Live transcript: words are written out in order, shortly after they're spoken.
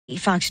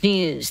Fox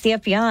News. The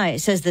FBI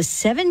says the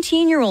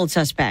 17-year-old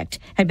suspect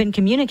had been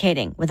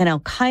communicating with an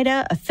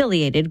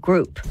al-Qaeda-affiliated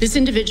group. This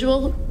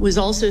individual was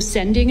also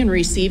sending and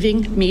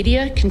receiving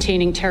media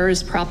containing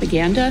terrorist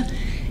propaganda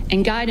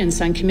and guidance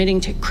on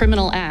committing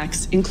criminal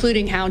acts,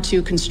 including how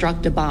to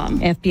construct a bomb.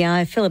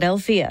 FBI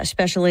Philadelphia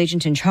special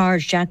agent in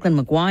charge Jacqueline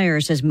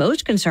McGuire says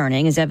most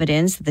concerning is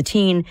evidence that the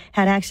teen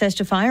had access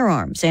to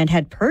firearms and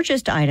had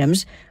purchased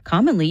items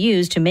commonly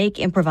used to make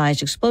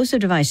improvised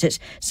explosive devices.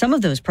 Some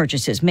of those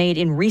purchases made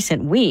in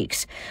recent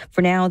weeks.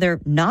 For now,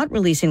 they're not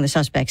releasing the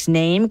suspect's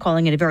name,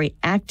 calling it a very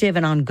active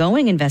and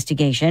ongoing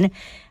investigation.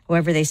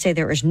 However, they say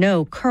there is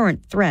no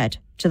current threat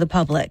to the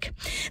public.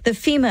 The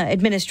FEMA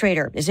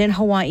administrator is in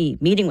Hawaii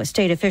meeting with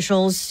state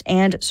officials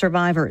and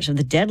survivors of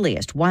the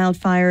deadliest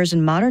wildfires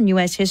in modern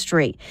U.S.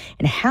 history.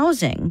 And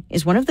housing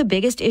is one of the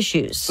biggest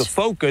issues. The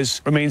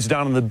focus remains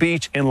down on the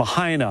beach in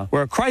Lahaina,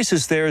 where a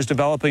crisis there is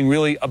developing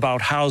really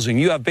about housing.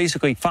 You have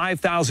basically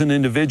 5,000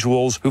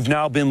 individuals who've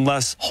now been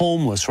less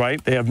homeless,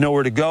 right? They have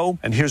nowhere to go.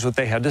 And here's what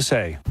they had to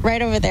say.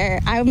 Right over there.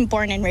 I'm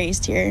born and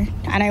raised here,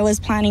 and I was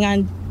planning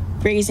on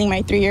raising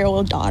my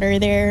 3-year-old daughter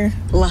there.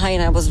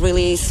 Lahaina was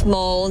really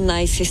small,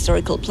 nice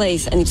historical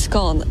place, and it's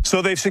gone.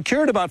 So they've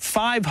secured about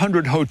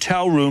 500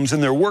 hotel rooms,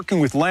 and they're working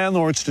with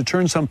landlords to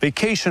turn some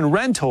vacation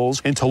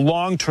rentals into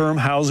long-term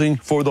housing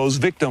for those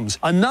victims.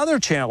 Another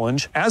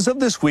challenge, as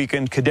of this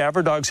weekend,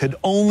 cadaver dogs had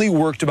only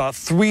worked about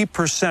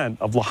 3%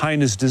 of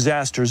Lahaina's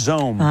disaster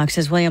zone.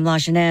 Fox's William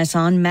Lajeunesse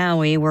on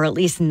Maui, where at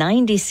least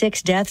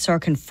 96 deaths are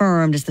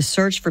confirmed as the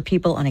search for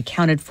people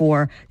unaccounted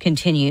for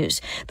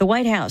continues. The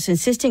White House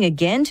insisting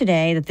again today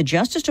that the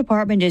Justice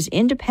Department is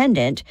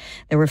independent.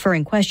 They're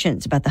referring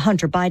questions about the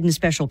Hunter Biden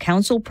special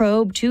counsel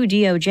probe to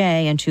DOJ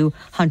and to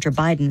Hunter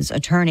Biden's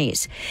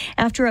attorneys.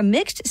 After a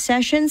mixed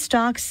session,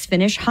 stocks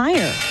finish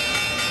higher.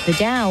 The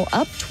Dow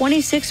up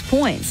 26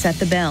 points at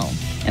the bell.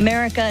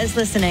 America is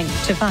listening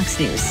to Fox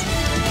News.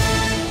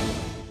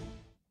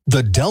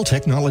 The Dell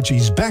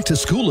Technologies Back to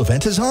School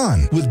event is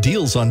on with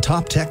deals on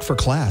top tech for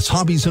class,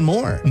 hobbies, and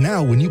more.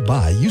 Now, when you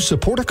buy, you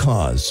support a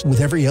cause.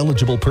 With every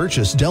eligible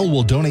purchase, Dell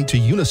will donate to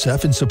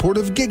UNICEF in support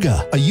of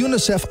GIGA, a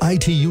UNICEF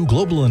ITU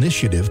global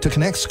initiative to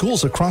connect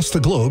schools across the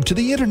globe to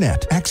the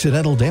internet.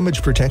 Accidental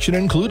damage protection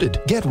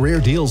included. Get rare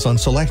deals on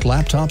select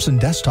laptops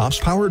and desktops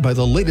powered by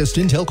the latest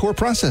Intel Core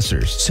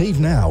processors. Save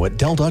now at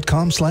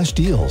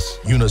Dell.com/deals.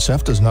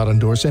 UNICEF does not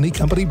endorse any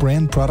company,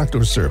 brand, product,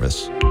 or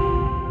service.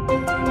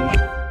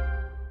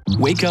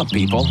 Wake up,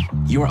 people.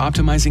 You are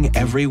optimizing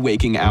every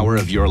waking hour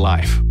of your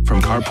life.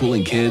 From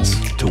carpooling kids,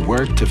 to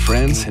work, to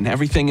friends, and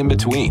everything in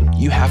between.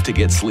 You have to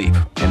get sleep,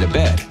 and a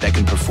bed that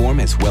can perform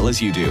as well as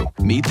you do.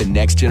 Meet the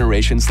next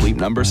generation Sleep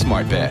Number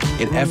Smart Bed.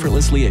 It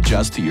effortlessly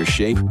adjusts to your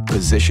shape,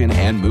 position,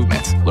 and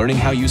movements, learning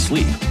how you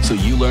sleep, so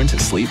you learn to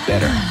sleep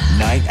better,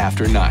 night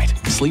after night.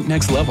 Sleep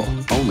next level,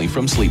 only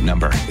from Sleep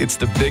Number. It's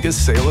the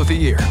biggest sale of the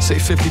year.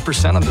 Save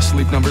 50% on the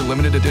Sleep Number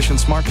Limited Edition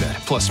Smart Bed,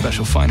 plus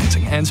special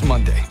financing ends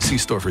Monday. See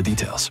store for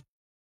details.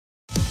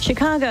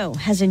 Chicago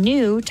has a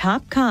new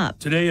top cop.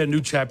 Today, a new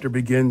chapter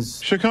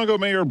begins. Chicago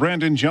Mayor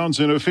Brandon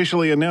Johnson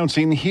officially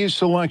announcing his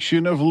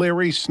selection of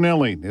Larry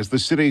Snelling as the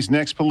city's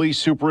next police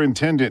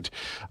superintendent.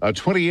 A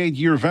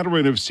 28-year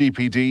veteran of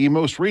CPD,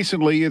 most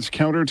recently its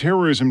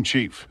counterterrorism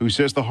chief, who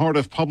says the heart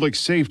of public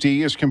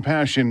safety is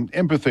compassion,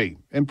 empathy,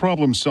 and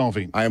problem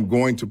solving. I am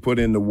going to put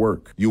in the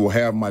work. You will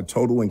have my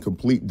total and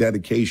complete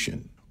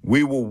dedication.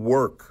 We will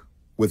work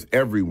with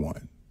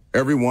everyone.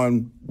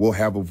 Everyone will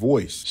have a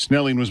voice.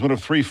 Snelling was one of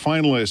 3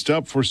 finalists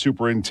up for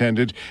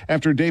superintendent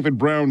after David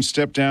Brown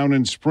stepped down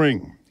in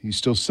spring. He's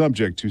still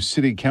subject to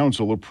city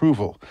council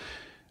approval.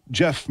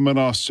 Jeff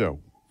Manasso,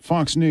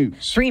 Fox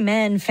News. 3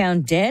 men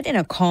found dead in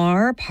a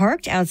car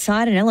parked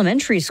outside an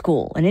elementary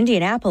school in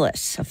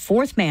Indianapolis. A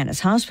 4th man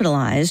is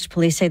hospitalized.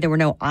 Police say there were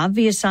no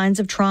obvious signs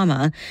of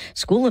trauma.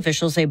 School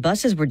officials say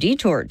buses were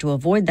detoured to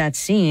avoid that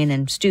scene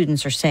and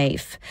students are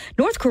safe.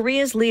 North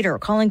Korea's leader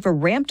calling for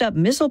ramped up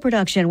missile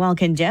production while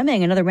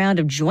condemning another round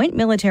of joint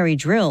military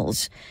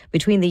drills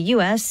between the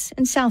U.S.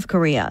 and South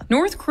Korea.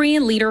 North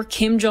Korean leader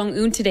Kim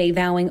Jong-un today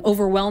vowing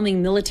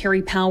overwhelming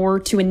military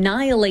power to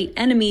annihilate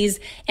enemies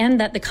and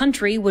that the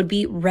country would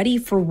be ready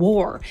for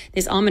war.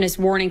 This ominous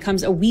warning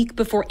comes a week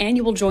before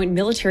annual joint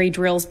military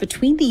drills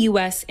between the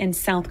U.S. and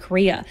South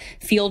Korea.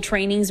 Field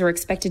trainings are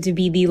expected to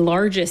be the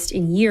largest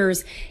in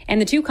years,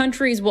 and the 2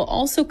 countries will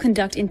also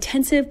conduct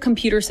intensive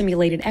computer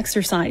simulated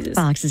exercises.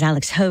 Fox's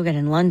Alex Hogan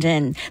in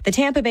London. The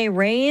Tampa Bay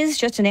Rays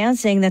just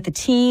announcing that the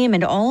team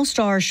and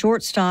all-star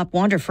shortstop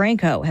Wander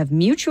Franco have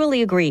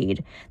mutually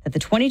agreed that the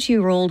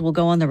 22-year-old will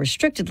go on the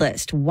restricted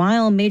list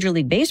while Major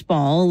League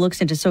Baseball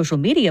looks into social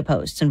media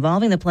posts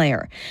involving the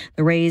player.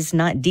 The Rays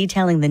not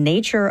detailing the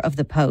nature of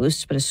the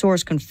posts, but a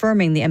source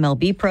confirming the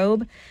MLB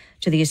probe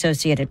to the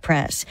Associated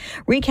Press.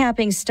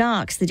 Recapping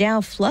stocks, the Dow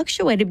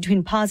fluctuated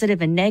between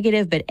positive and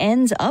negative, but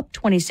ends up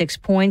 26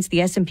 points.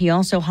 The S&P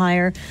also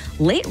higher.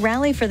 Late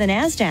rally for the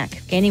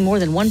NASDAQ, gaining more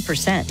than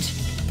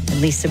 1%.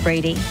 And Lisa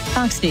Brady,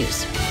 Fox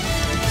News.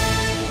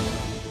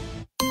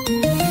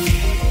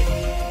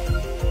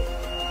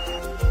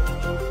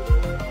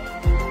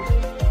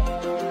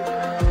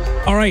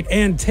 All right,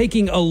 and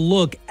taking a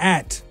look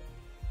at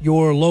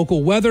your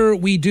local weather,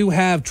 we do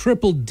have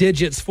triple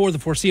digits for the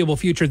foreseeable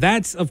future.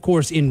 That's, of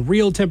course, in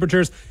real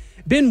temperatures.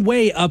 Been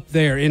way up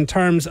there in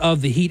terms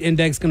of the heat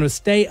index. Going to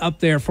stay up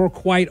there for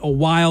quite a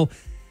while.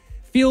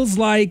 Feels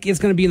like it's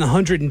going to be in the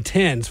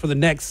 110s for the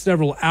next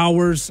several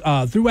hours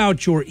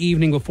throughout your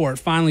evening before it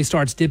finally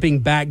starts dipping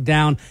back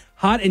down.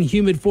 Hot and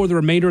humid for the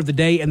remainder of the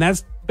day, and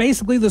that's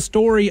basically the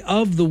story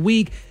of the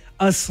week.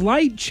 A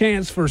slight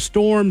chance for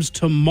storms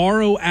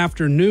tomorrow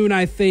afternoon,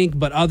 I think,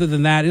 but other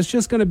than that, it's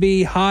just going to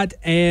be hot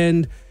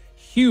and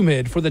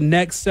humid for the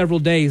next several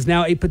days.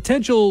 Now, a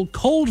potential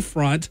cold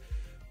front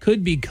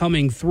could be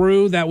coming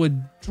through. That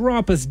would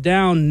drop us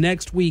down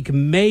next week,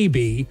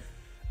 maybe,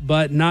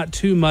 but not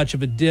too much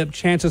of a dip.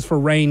 Chances for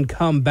rain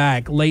come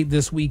back late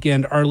this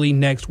weekend, early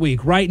next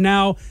week. Right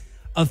now,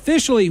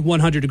 officially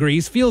 100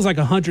 degrees, feels like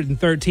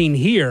 113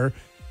 here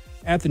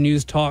at the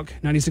News Talk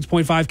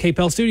 96.5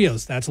 KPEL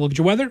studios. That's a look at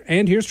your weather,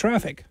 and here's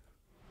traffic.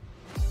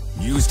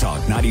 News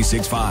Talk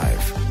 96.5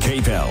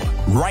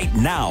 KPEL. Right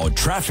now,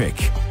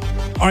 traffic.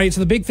 All right, so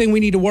the big thing we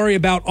need to worry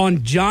about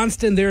on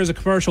Johnston, there is a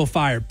commercial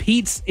fire.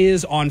 Pete's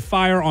is on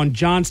fire on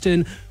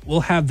Johnston. We'll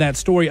have that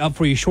story up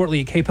for you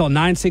shortly at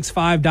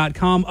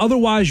KPEL965.com.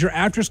 Otherwise, your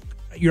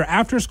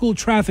after-school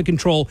traffic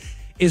control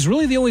is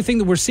really the only thing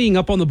that we're seeing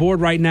up on the board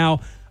right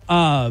now.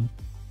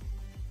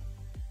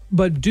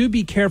 But do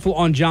be careful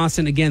on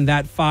Johnston. Again,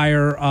 that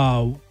fire,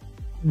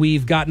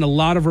 we've gotten a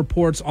lot of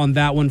reports on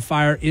that one.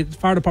 Fire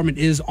department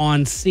is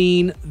on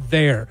scene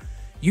there.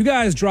 You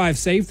guys drive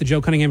safe. The Joe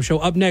Cunningham Show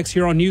up next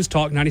here on News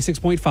Talk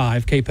 96.5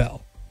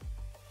 KPEL.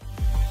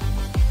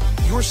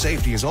 Your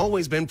safety has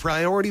always been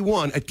priority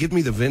one at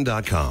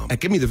GiveMeTheVIN.com. At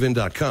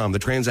GiveMeTheVIN.com, the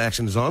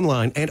transaction is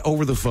online and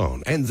over the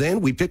phone. And then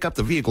we pick up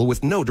the vehicle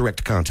with no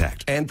direct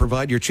contact and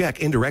provide your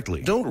check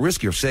indirectly. Don't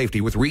risk your safety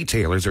with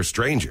retailers or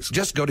strangers.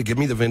 Just go to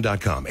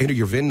GiveMeTheVIN.com, enter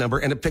your VIN number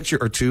and a picture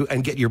or two,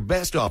 and get your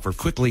best offer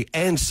quickly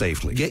and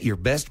safely. Get your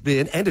best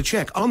bid and a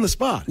check on the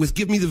spot with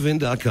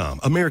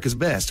GiveMeTheVIN.com, America's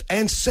best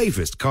and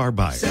safest car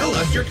buyer. Sell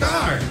us your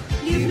car.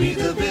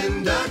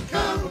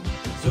 GiveMeTheVIN.com.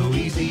 So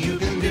easy you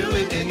can do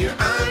it in your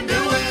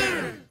underwear.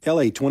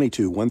 LA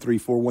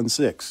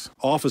 22-13416.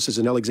 Offices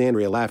in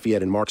Alexandria,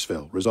 Lafayette, and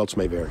Marksville. Results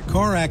may vary.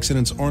 Car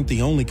accidents aren't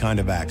the only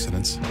kind of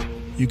accidents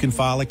you can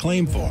file a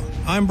claim for.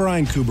 I'm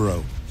Brian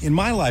Kubero. In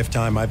my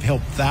lifetime, I've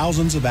helped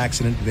thousands of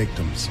accident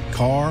victims.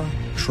 Car,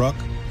 truck,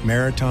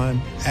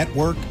 maritime, at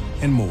work,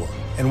 and more.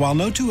 And while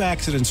no two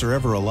accidents are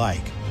ever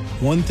alike,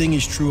 one thing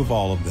is true of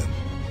all of them.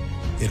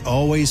 It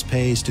always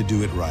pays to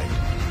do it right.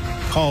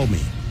 Call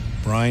me,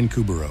 Brian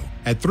Kubero,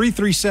 at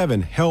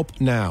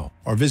 337-HELP-NOW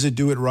or visit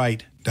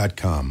doitright.com.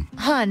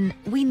 Hun,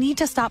 we need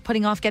to stop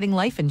putting off getting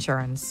life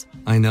insurance.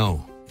 I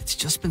know. It's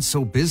just been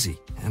so busy,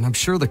 and I'm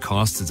sure the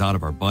cost is out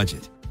of our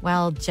budget.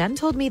 Well, Jen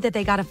told me that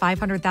they got a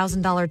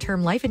 $500,000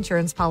 term life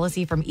insurance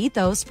policy from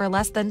Ethos for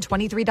less than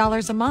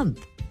 $23 a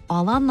month.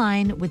 All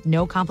online with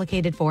no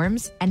complicated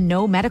forms and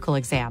no medical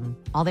exam.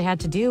 All they had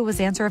to do was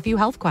answer a few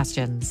health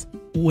questions.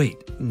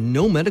 Wait,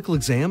 no medical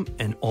exam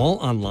and all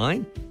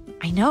online?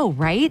 I know,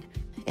 right?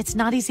 It's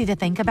not easy to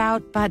think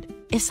about, but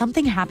if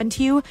something happened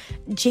to you,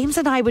 James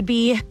and I would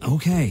be...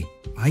 Okay,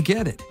 I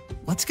get it.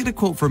 Let's get a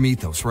quote from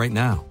Ethos right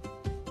now.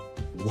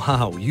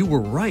 Wow, you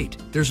were right.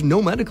 There's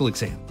no medical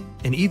exam,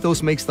 and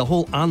Ethos makes the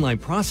whole online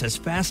process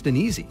fast and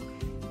easy.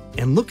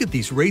 And look at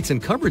these rates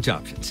and coverage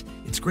options.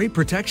 It's great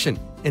protection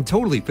and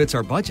totally fits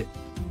our budget.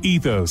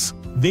 Ethos.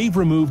 They've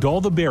removed all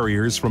the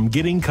barriers from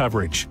getting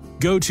coverage.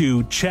 Go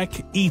to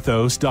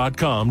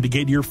checkethos.com to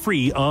get your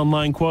free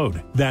online quote.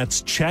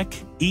 That's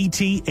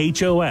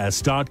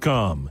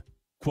checkethos.com.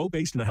 Quote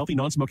based on a healthy,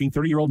 non-smoking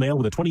 30-year-old male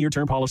with a 20-year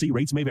term policy.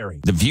 Rates may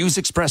vary. The views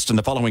expressed in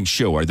the following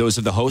show are those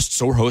of the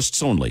hosts or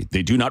hosts only.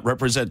 They do not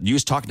represent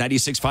News Talk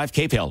 96.5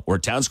 KPEL or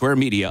Town Square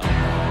Media.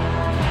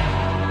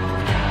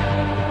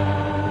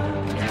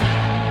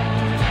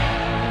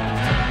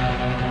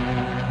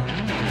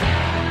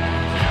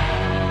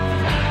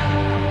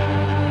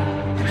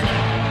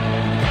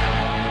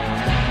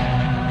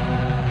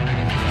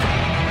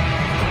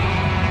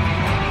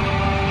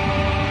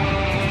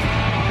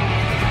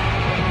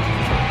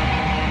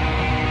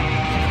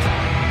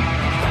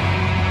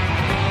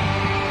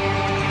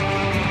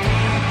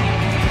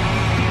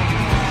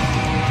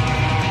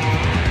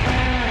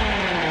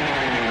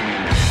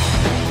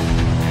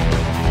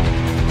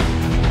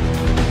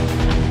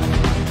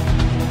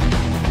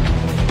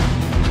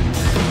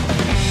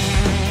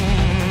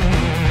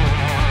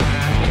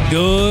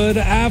 Good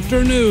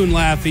afternoon,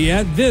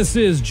 Lafayette. This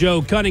is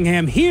Joe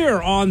Cunningham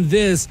here on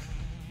this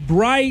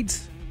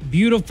bright,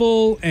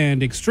 beautiful,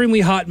 and extremely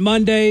hot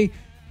Monday.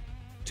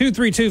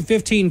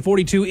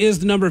 232-1542 is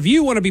the number if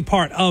you want to be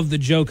part of the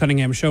Joe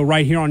Cunningham Show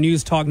right here on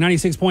News Talk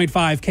 96.5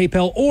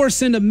 KPEL, or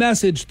send a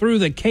message through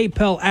the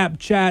KPEL app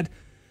chat.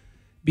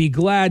 Be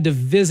glad to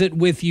visit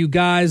with you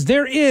guys.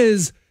 There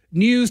is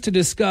news to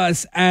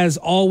discuss as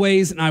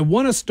always, and I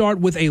want to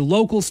start with a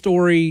local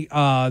story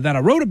that I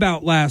wrote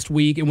about last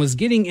week and was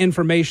getting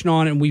information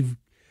on, and we've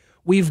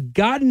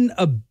gotten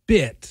a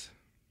bit,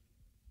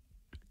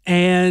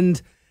 and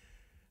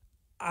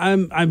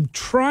I'm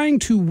trying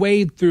to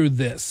wade through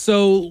this.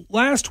 So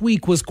last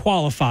week was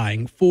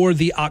qualifying for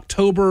the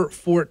October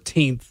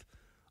 14th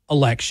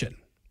election.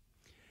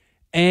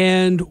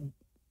 And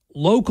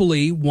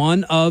locally,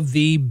 one of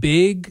the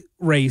big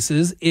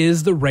races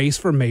is the race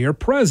for mayor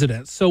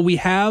president. So we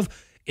have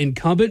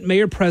incumbent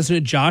mayor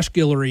president Josh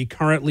Guillory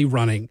currently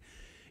running.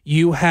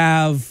 You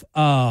have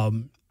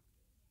Jan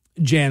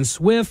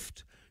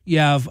Swift. You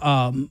have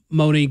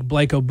Monique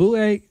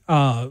Blake-Obule,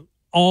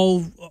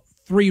 all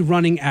three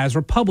running as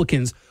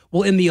Republicans.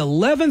 Well, in the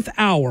 11th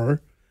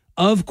hour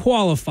of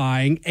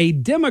qualifying, a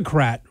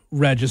Democrat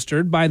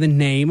registered by the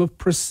name of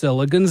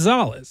Priscilla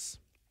Gonzalez.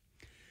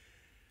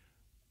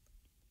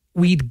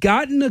 We'd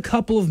gotten a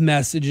couple of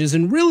messages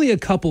and really a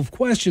couple of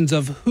questions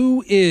of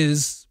who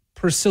is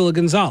Priscilla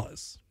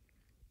Gonzalez.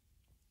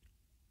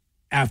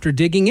 After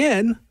digging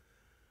in,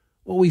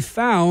 what we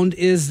found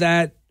is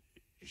that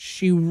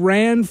she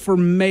ran for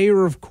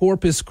mayor of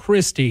Corpus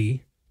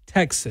Christi,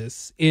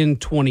 Texas, in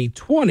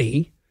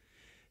 2020,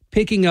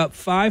 picking up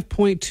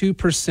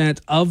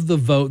 5.2% of the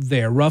vote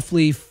there,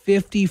 roughly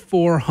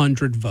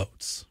 5,400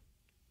 votes.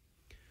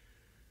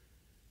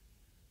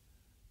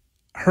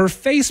 Her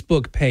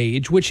Facebook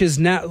page, which has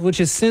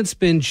since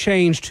been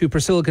changed to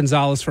Priscilla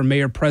Gonzalez for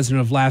mayor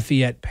president of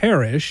Lafayette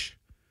Parish,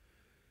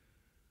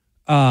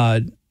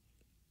 her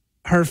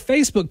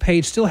Facebook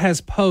page still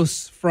has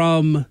posts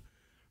from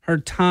her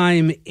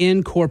time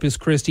in Corpus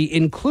Christi,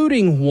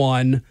 including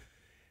one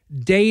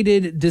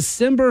dated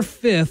December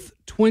 5th,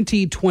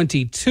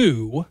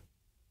 2022.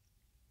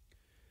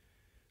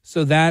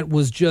 So that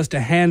was just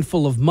a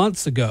handful of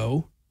months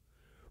ago,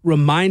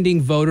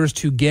 reminding voters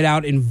to get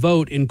out and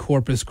vote in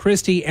Corpus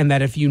Christi, and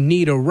that if you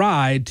need a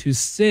ride, to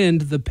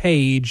send the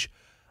page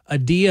a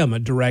DM, a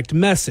direct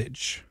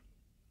message.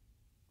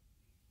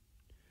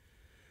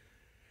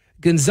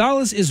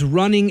 Gonzalez is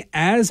running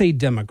as a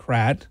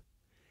Democrat,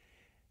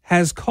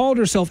 has called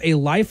herself a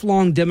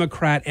lifelong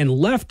Democrat and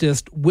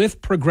leftist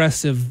with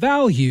progressive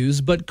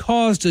values, but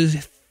caused a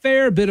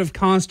fair bit of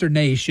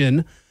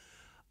consternation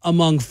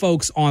among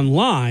folks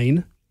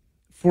online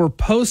for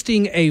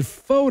posting a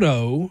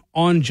photo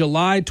on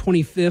July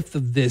 25th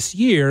of this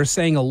year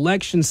saying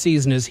election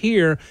season is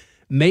here.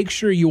 Make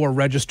sure you are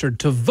registered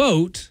to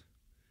vote.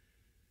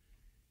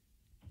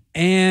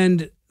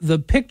 And the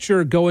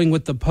picture going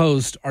with the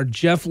post are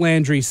Jeff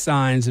Landry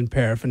signs and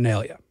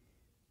paraphernalia.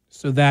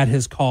 So that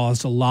has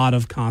caused a lot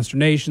of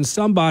consternation.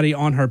 Somebody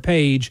on her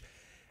page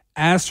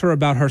asked her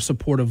about her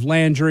support of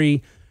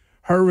Landry.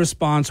 Her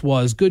response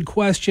was, "Good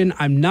question.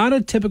 I'm not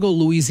a typical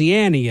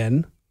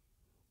Louisianian,"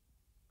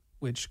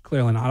 which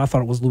clearly not. I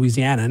thought it was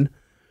Louisianan.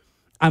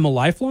 "I'm a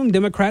lifelong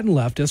Democrat and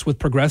leftist with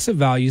progressive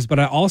values, but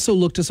I also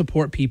look to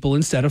support people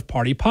instead of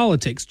party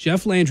politics.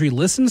 Jeff Landry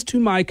listens to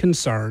my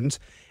concerns,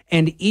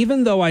 and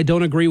even though I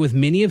don't agree with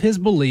many of his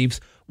beliefs,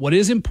 what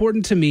is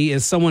important to me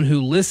is someone who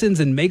listens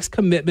and makes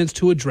commitments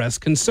to address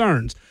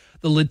concerns.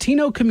 The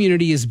Latino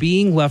community is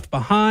being left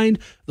behind.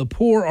 The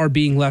poor are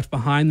being left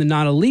behind. The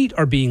non-elite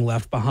are being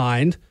left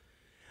behind.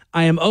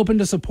 I am open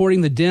to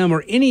supporting the Dem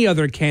or any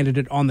other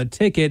candidate on the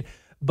ticket,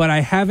 but I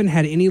haven't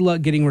had any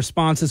luck getting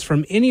responses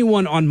from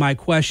anyone on my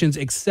questions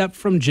except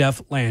from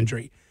Jeff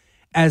Landry.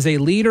 As a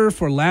leader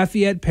for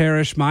Lafayette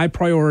Parish, my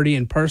priority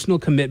and personal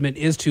commitment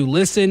is to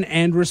listen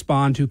and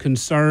respond to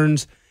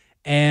concerns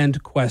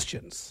and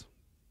questions."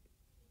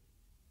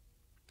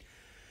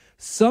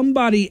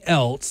 Somebody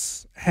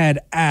else had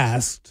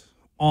asked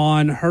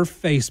on her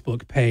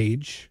Facebook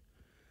page,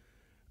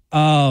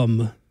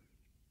 let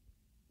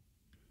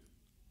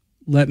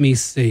me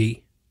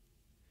see.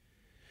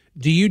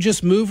 "Do you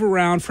just move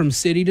around from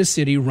city to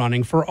city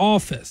running for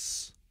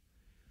office?"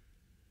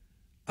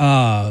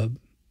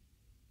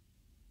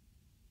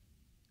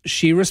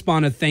 She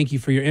responded, "Thank you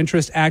for your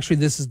interest. Actually,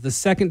 this is the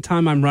second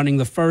time I'm running,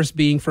 the first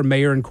being for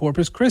mayor in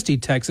Corpus Christi,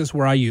 Texas,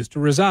 where I used to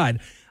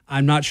reside.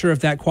 I'm not sure if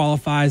that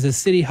qualifies as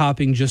city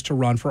hopping just to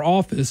run for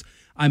office.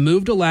 I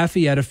moved to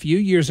Lafayette a few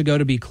years ago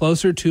to be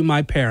closer to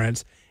my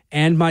parents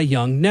and my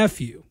young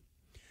nephew."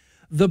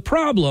 The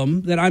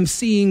problem that I'm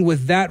seeing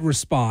with that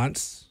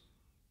response,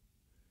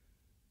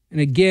 and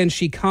again,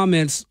 she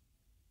comments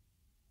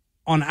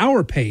on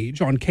our page,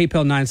 on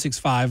KPEL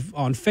 965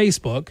 on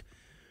Facebook.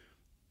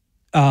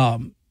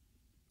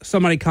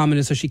 Somebody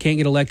commented, so she can't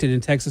get elected in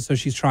Texas, so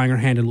she's trying her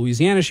hand in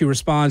Louisiana. She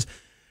responds,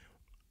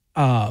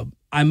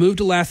 "I moved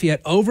to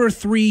Lafayette over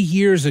 3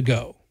 years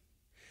ago."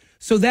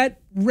 So that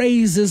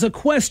raises a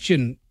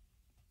question,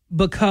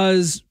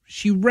 because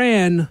she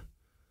ran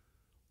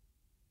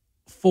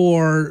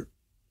for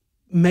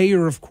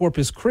mayor of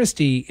Corpus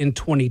Christi in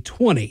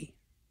 2020.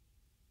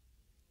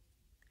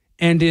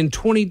 And in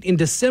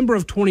December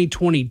of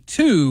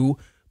 2022,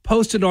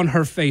 posted on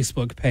her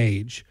Facebook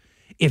page,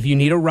 "If you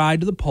need a ride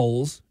to the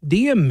polls,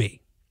 DM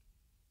me."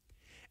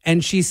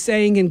 And she's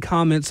saying in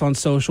comments on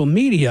social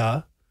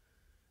media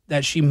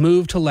that she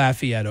moved to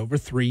Lafayette over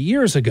 3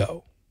 years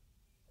ago.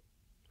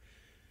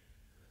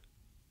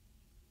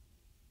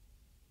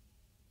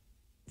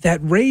 That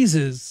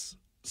raises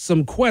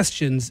some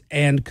questions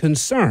and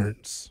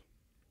concerns.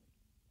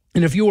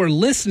 And if you are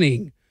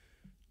listening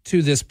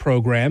to this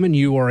program and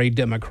you are a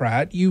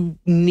Democrat, you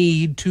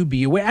need to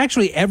be aware.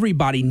 Actually,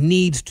 everybody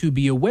needs to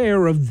be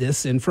aware of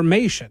this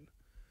information.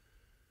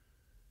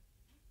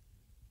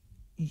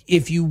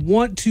 If you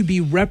want to be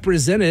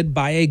represented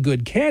by a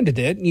good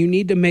candidate, you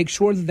need to make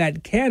sure that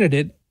that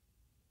candidate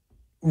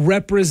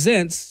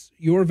represents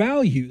your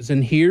values.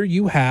 And here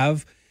you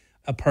have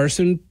a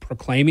person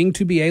proclaiming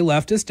to be a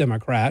leftist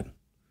Democrat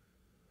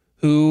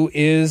who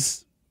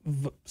is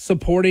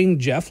supporting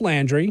Jeff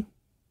Landry,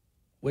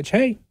 which,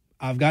 hey,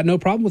 I've got no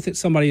problem with it,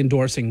 somebody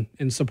endorsing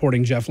and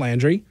supporting Jeff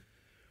Landry.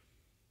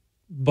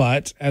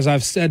 But as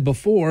I've said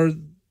before,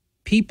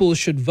 people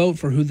should vote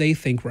for who they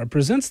think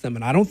represents them.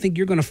 And I don't think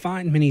you're going to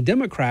find many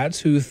Democrats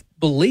who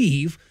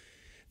believe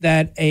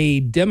that a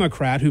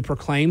Democrat who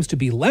proclaims to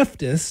be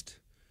leftist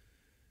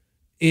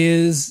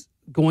is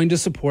going to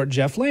support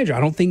Jeff Landry. I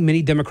don't think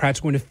many Democrats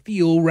are going to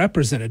feel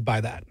represented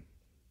by that.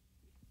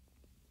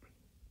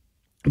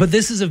 But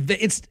this is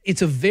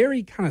it's a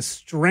very kind of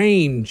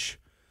strange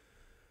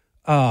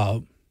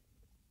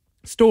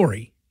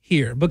story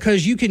here,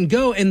 because you can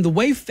go, and the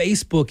way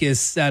Facebook is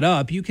set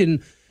up, you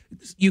can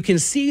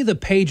see the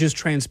page's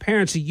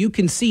transparency. You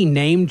can see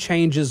name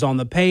changes on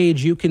the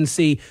page. You can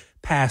see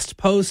past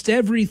posts,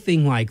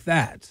 everything like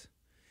that.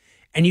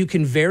 And you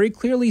can very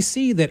clearly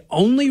see that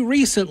only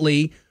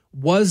recently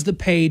was the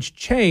page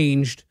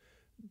changed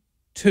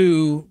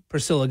to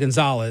Priscilla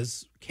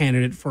Gonzalez,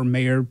 candidate for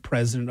mayor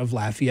president of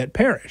Lafayette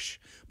Parish.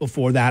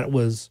 Before that, it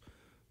was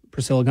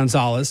Priscilla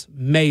Gonzalez,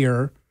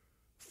 mayor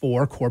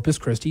for Corpus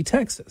Christi,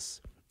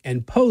 Texas.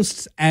 And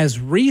posts as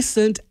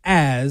recent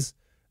as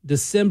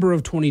December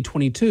of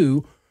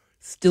 2022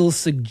 still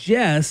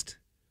suggest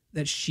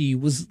that she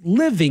was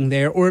living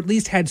there, or at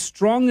least had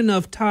strong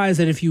enough ties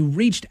that if you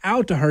reached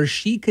out to her,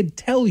 she could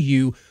tell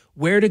you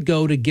where to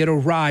go to get a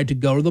ride to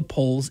go to the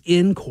polls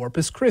in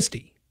Corpus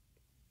Christi.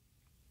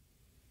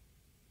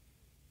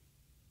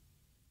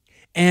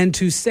 And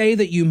to say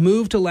that you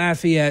moved to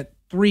Lafayette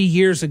 3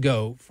 years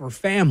ago for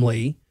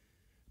family,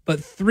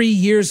 but 3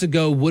 years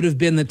ago would have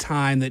been the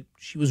time that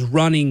she was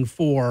running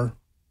for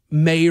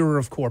mayor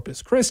of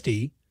Corpus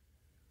Christi,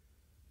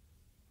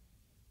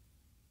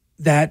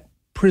 that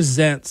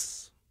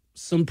presents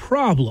some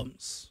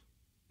problems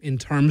in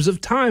terms of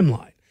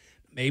timeline.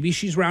 Maybe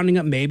she's rounding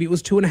up. Maybe it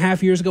was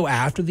 2.5 years ago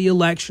after the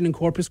election and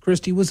Corpus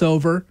Christi was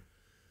over.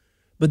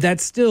 But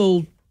that's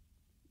still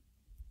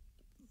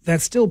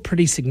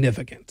pretty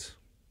significant.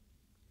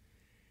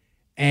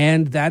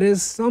 And that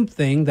is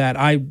something that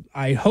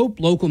I hope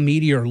local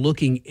media are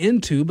looking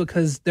into,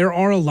 because there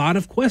are a lot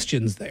of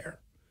questions there.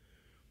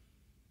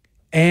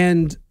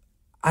 And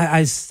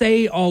I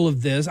say all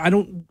of this.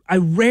 I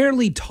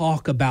rarely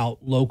talk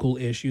about local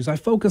issues. I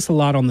focus a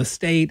lot on the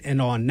state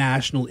and on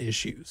national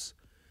issues,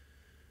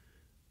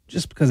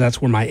 just because that's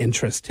where my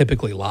interests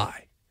typically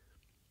lie.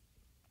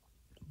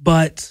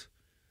 But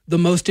the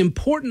most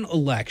important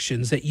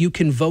elections that you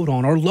can vote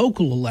on are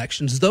local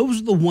elections.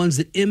 Those are the ones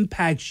that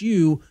impact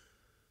you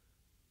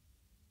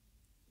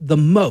the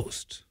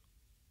most.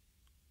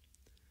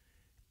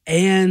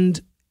 And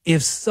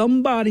if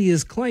somebody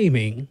is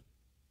claiming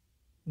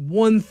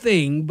one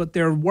thing, but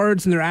their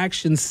words and their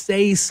actions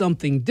say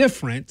something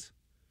different,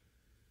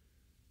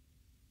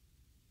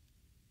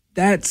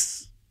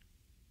 that's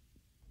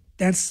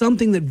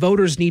something that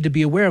voters need to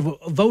be aware of.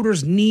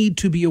 Voters need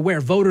to be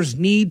aware. Voters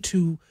need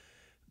to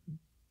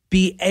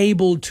be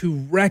able to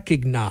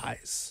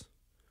recognize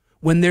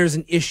when there's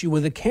an issue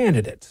with a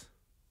candidate.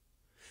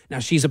 Now,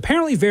 she's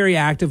apparently very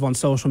active on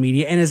social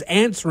media and is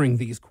answering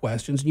these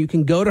questions. And you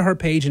can go to her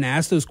page and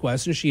ask those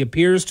questions. She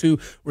appears to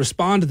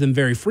respond to them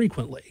very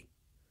frequently.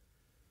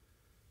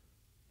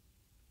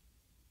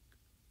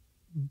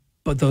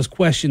 But those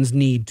questions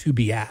need to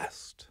be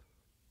asked.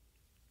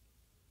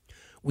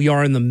 We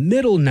are in the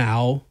middle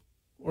now,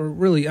 or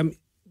really,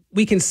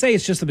 we can say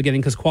it's just the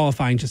beginning because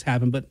qualifying just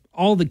happened, but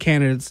all the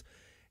candidates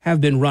have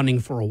been running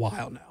for a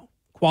while now.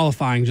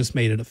 Qualifying just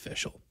made it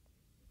official.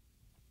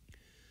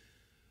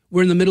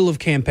 We're in the middle of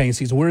campaign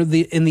season. We're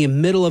in the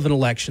middle of an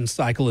election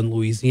cycle in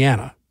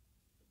Louisiana.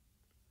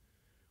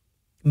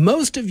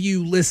 Most of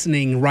you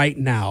listening right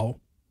now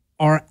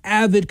are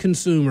avid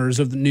consumers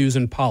of the news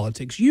and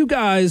politics. You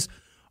guys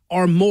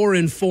are more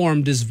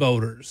informed as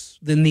voters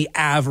than the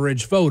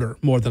average voter,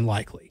 more than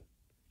likely.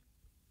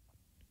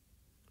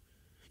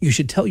 You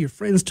should tell your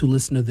friends to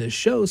listen to this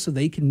show so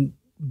they can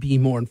be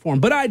more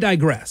informed. But I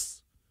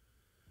digress.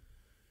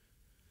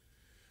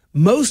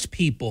 Most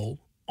people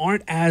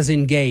aren't as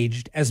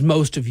engaged as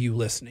most of you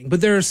listening,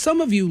 but there are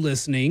some of you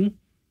listening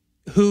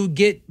who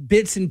get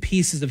bits and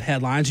pieces of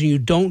headlines and you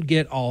don't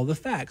get all the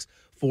facts.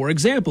 For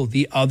example,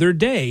 the other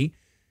day,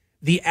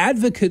 the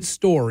Advocate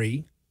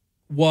story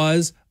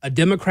was a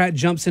Democrat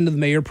jumps into the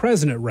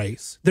mayor-president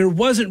race. There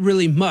wasn't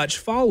really much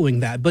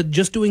following that, but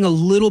just doing a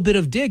little bit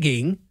of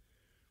digging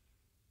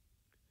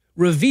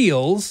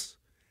reveals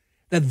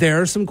that there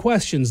are some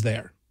questions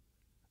there.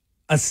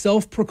 A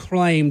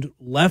self-proclaimed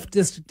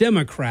leftist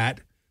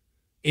Democrat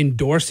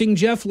endorsing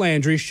Jeff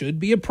Landry should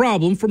be a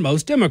problem for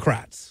most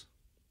Democrats.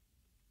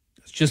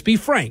 Let's just be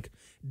frank.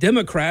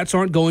 Democrats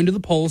aren't going to the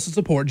polls to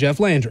support Jeff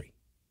Landry.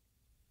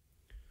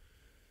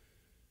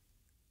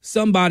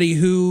 Somebody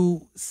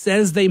who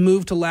says they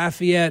moved to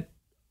Lafayette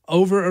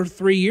over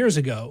 3 years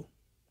ago,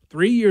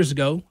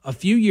 a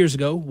few years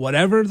ago,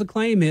 whatever the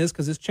claim is,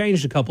 because it's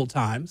changed a couple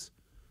times,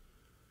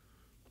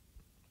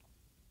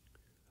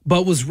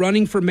 but was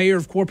running for mayor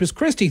of Corpus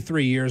Christi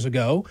 3 years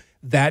ago,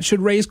 that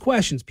should raise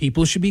questions.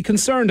 People should be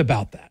concerned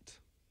about that.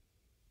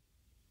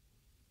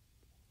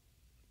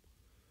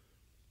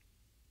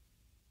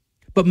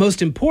 But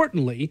most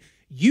importantly,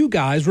 you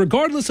guys,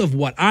 regardless of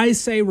what I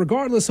say,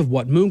 regardless of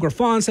what Moon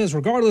Grafan says,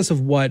 regardless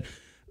of what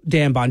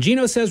Dan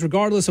Bongino says,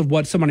 regardless of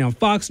what somebody on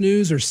Fox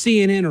News or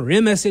CNN or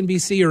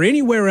MSNBC or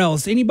anywhere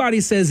else, anybody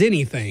says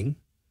anything,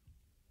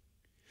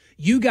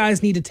 you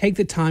guys need to take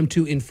the time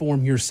to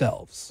inform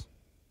yourselves.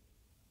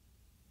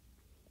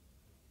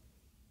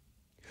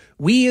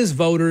 We as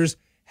voters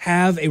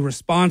have a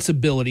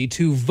responsibility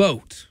to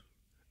vote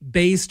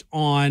based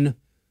on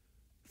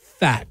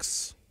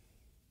facts,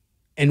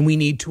 and we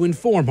need to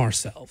inform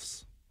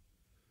ourselves.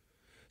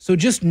 So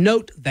just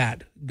note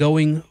that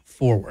going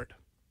forward.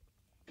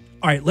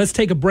 All right, let's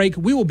take a break.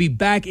 We will be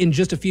back in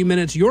just a few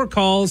minutes. Your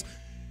calls,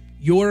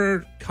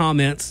 your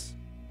comments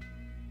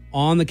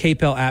on the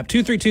KPEL app.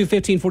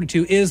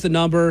 232-1542 is the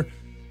number.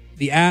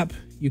 The app,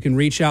 you can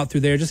reach out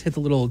through there. Just hit the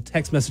little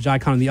text message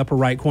icon in the upper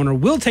right corner.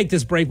 We'll take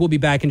this break. We'll be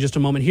back in just a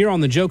moment here on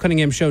the Joe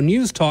Cunningham Show,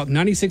 News Talk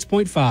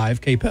 96.5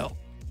 KPEL.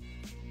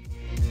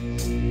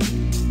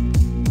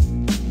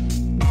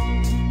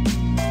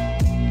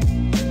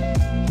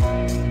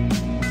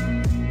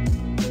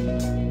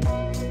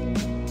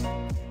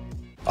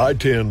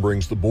 I-10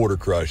 brings the border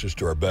crisis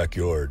to our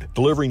backyard,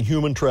 delivering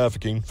human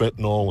trafficking,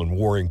 fentanyl, and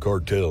warring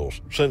cartels.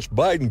 Since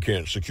Biden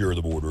can't secure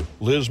the border,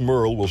 Liz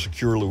Murrill will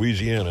secure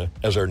Louisiana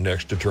as our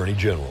next Attorney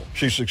General.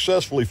 She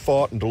successfully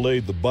fought and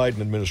delayed the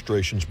Biden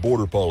administration's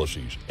border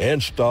policies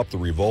and stopped the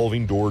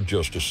revolving door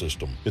justice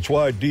system. It's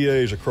why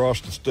DAs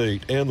across the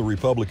state and the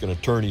Republican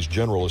Attorneys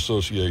General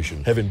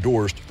Association have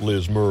endorsed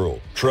Liz Murrill.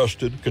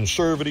 Trusted,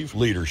 conservative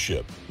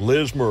leadership.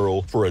 Liz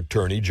Murrill for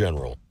Attorney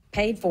General.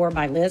 Paid for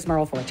by Liz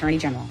Murrill for Attorney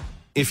General.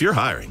 If you're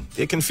hiring,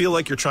 it can feel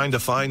like you're trying to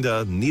find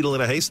a needle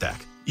in a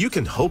haystack. You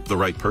can hope the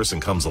right person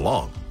comes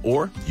along,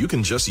 or you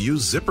can just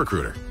use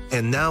ZipRecruiter.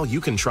 And now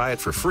you can try it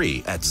for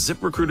free at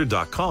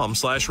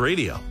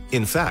ZipRecruiter.com/radio.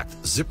 In fact,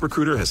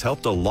 ZipRecruiter has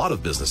helped a lot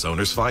of business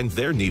owners find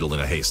their needle in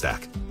a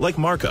haystack, like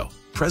Marco,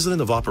 president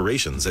of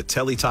operations at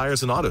Telly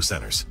Tires and Auto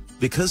Centers.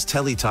 Because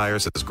Telly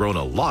Tires has grown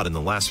a lot in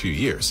the last few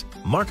years,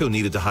 Marco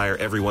needed to hire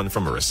everyone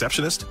from a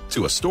receptionist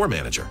to a store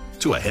manager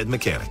to a head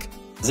mechanic.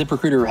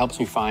 ZipRecruiter helps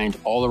me find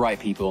all the right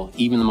people,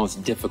 even the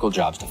most difficult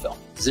jobs to fill.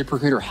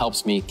 ZipRecruiter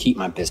helps me keep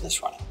my business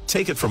running.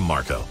 Take it from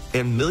Marco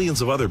and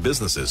millions of other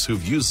businesses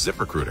who've used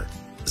ZipRecruiter.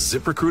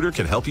 ZipRecruiter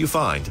can help you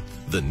find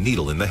the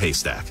needle in the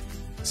haystack.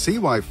 See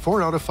why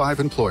 4 out of 5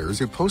 employers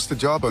who post a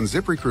job on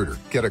ZipRecruiter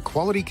get a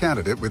quality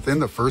candidate within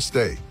the first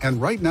day. And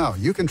right now,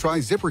 you can try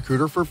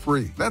ZipRecruiter for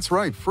free. That's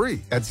right,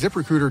 free at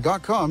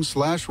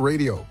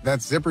ZipRecruiter.com/radio.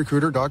 That's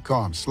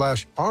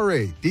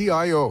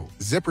ZipRecruiter.com/RADIO.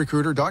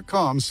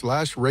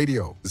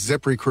 ZipRecruiter.com/radio.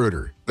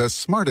 ZipRecruiter, the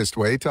smartest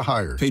way to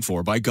hire. Paid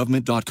for by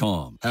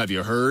government.com. Have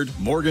you heard?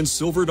 Morgan's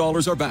silver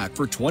dollars are back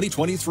for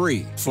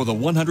 2023. For the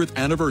 100th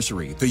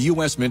anniversary, the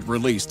U.S. Mint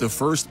released the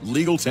first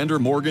legal tender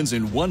Morgans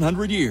in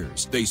 100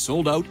 years. They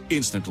sold out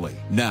instantly.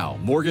 Now,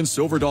 Morgan's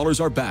silver dollars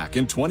are back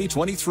in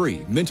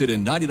 2023, minted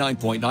in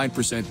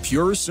 99.9%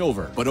 pure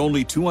silver, but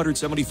only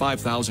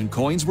 275,000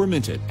 coins were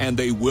minted, and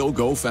they will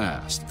go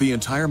fast. The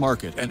entire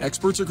market and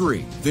experts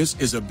agree this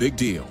is a big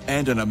deal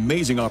and an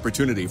amazing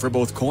opportunity for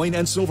both coin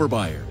and silver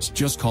buyers.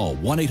 Just call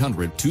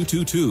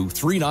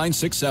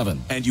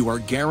 1-800-222-3967 and you are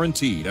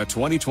guaranteed a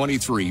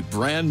 2023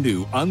 brand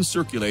new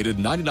uncirculated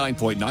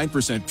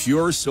 99.9%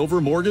 pure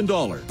silver Morgan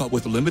dollar. But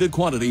with limited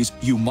quantities,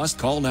 you must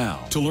call now.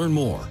 To learn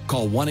more,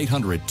 call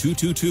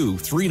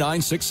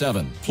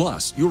 1-800-222-3967.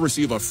 Plus, you'll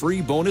receive a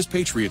free bonus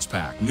Patriots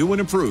pack, new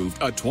and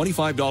improved, a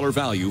 $25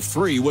 value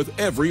free with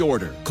every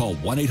order. Call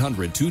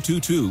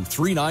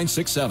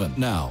 1-800-222-3967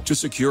 now to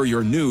secure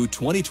your new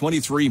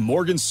 2023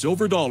 Morgan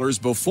silver dollars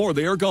before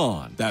they are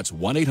gone. That's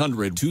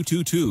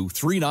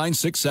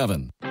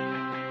 1-800-222-3967.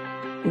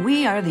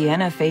 We are the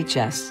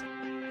NFHS.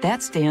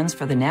 That stands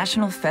for the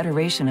National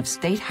Federation of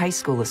State High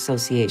School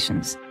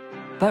Associations.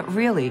 But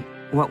really,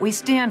 what we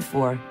stand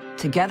for,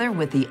 together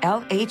with the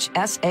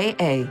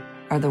LHSAA,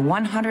 are the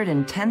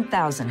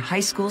 110,000 high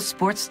school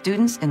sports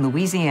students in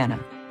Louisiana.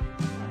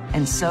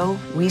 And so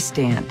we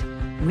stand.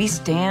 We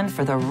stand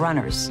for the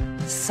runners,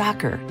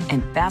 soccer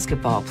and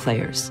basketball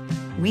players.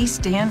 We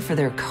stand for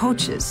their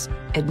coaches,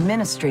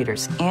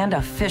 administrators, and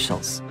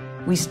officials.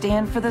 We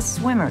stand for the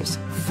swimmers,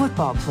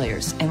 football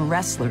players, and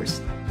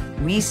wrestlers.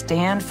 We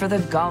stand for the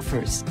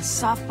golfers,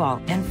 softball,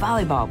 and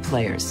volleyball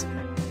players.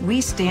 We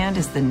stand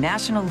as the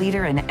national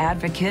leader and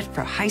advocate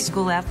for high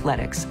school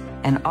athletics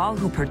and all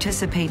who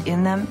participate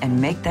in them and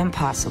make them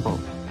possible.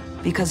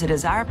 Because it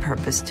is our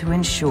purpose to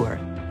ensure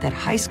that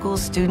high school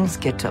students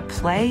get to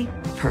play,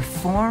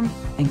 perform,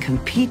 and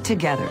compete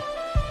together.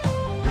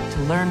 To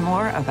To learn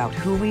more about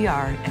who we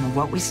are and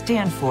what we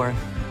stand for,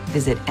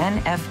 visit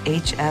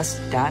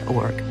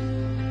nfhs.org.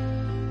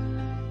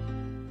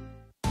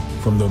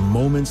 From the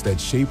moments that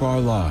shape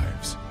our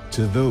lives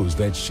to those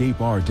that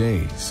shape our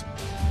days,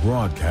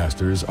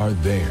 broadcasters are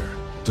there,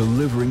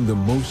 delivering the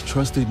most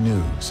trusted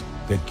news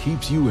that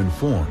keeps you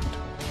informed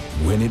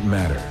when it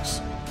matters.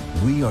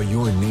 We are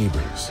your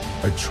neighbors,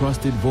 a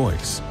trusted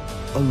voice,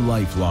 a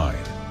lifeline.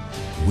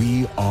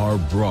 We are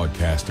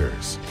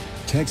broadcasters.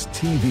 Text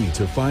TV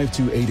to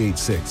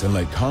 52886 and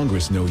let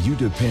Congress know you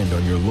depend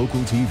on your local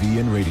TV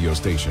and radio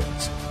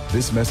stations.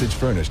 This message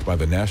furnished by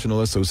the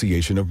National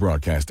Association of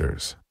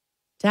Broadcasters.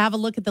 To have a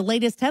look at the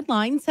latest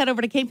headlines, head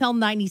over to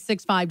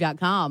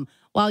kpel965.com.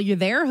 While you're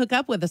there, hook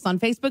up with us on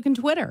Facebook and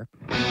Twitter.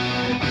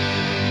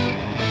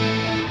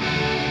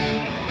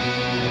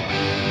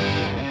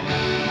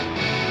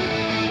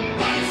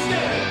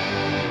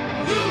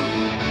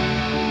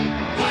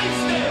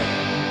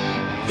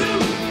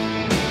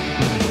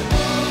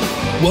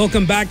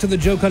 Welcome back to the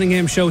Joe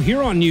Cunningham Show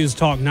here on News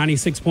Talk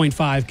 96.5.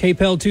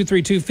 KPEL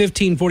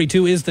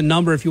 232-1542 is the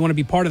number if you want to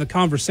be part of the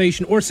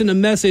conversation or send a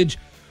message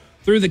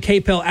through the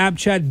KPEL app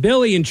chat.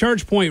 Billy in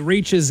Church Point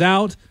reaches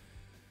out,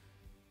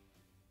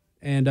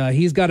 and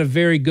he's got a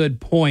very good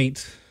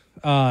point.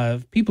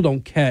 People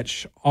don't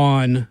catch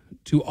on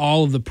to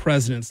all of the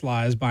president's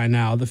lies by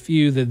now. The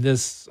few that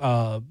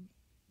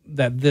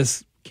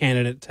this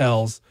candidate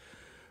tells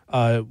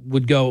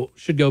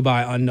should go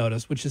by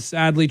unnoticed, which is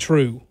sadly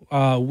true.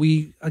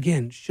 We,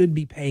 again, should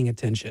be paying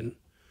attention.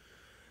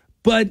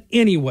 But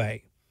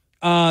anyway,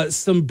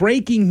 some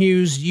breaking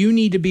news you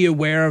need to be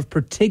aware of,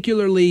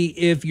 particularly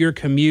if your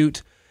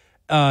commute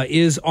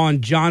is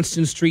on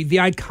Johnston Street. The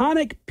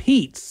iconic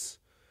Pete's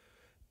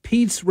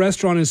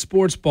Restaurant and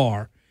Sports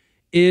Bar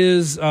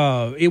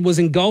it was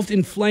engulfed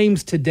in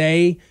flames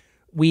today.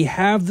 We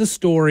have the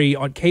story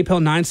on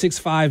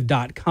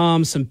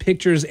kpel965.com, some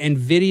pictures and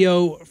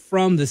video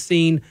from the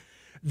scene.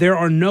 There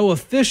are no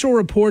official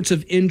reports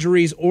of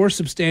injuries or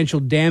substantial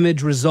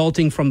damage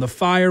resulting from the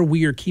fire.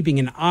 We are keeping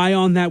an eye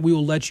on that. We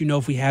will let you know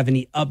if we have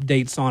any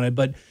updates on it.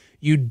 But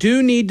you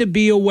do need to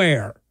be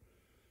aware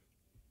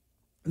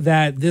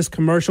that this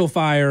commercial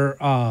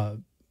fire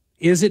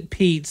is at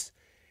Pete's.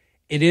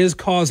 It is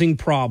causing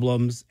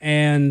problems,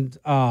 and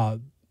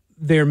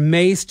there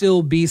may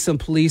still be some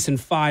police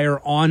and fire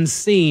on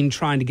scene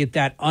trying to get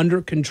that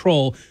under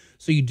control.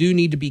 So you do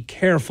need to be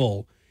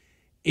careful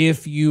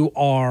if you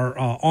are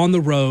on the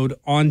road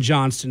on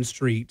Johnston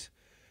Street.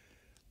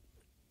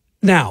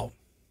 Now,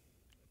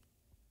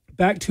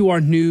 back to our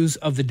news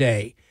of the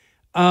day.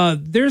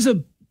 There's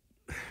a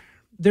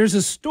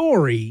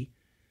story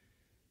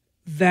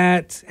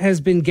that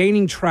has been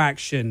gaining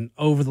traction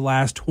over the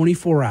last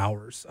 24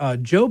 hours.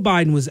 Joe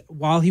Biden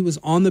while he was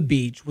on the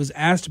beach, was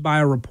asked by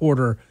a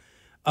reporter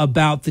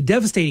about the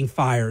devastating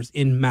fires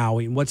in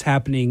Maui and what's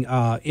happening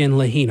in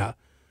Lahaina.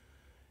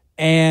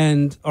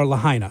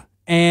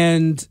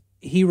 And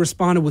he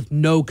responded with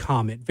no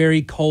comment,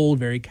 very cold,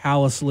 very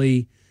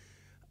callously.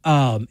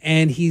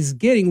 And he's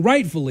getting,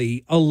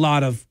 rightfully, a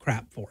lot of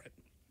crap for it.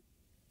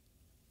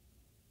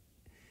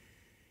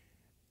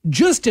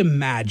 Just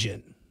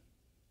imagine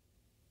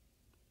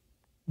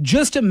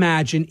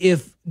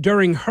if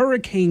during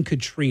Hurricane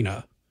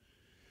Katrina,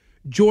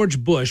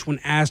 George Bush, when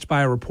asked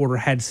by a reporter,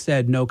 had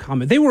said no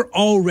comment. They were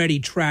already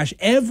trash.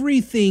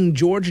 Everything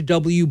George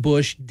W.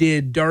 Bush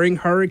did during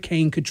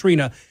Hurricane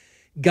Katrina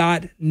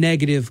got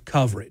negative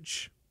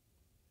coverage.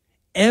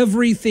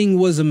 Everything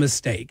was a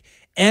mistake.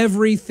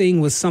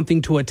 Everything was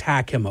something to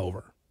attack him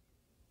over.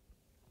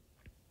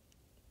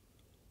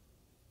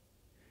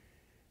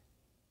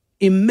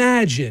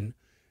 Imagine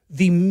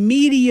the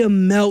media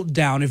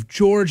meltdown if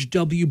George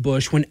W.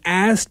 Bush, when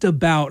asked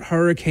about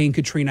Hurricane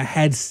Katrina,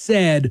 had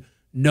said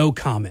no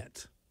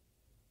comment.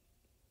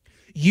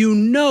 You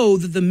know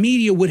that the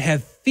media would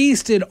have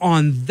feasted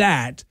on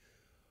that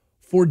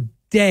for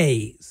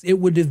days. It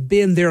would have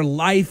been their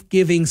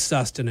life-giving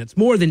sustenance.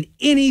 More than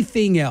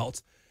anything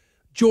else,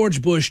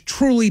 George Bush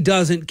truly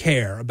doesn't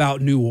care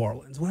about New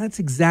Orleans. Well, that's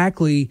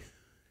exactly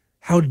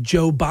how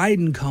Joe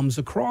Biden comes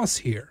across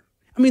here.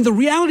 I mean, the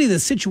reality of the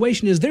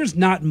situation is there's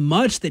not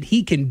much that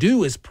he can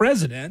do as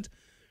president.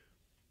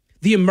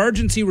 The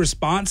emergency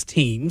response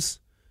teams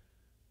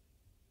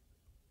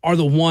are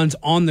the ones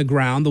on the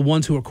ground, the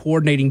ones who are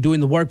coordinating,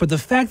 doing the work. But the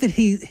fact that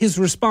his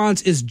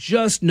response is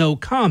just no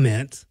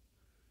comment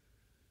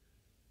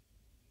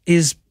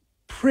is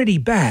pretty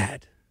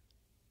bad.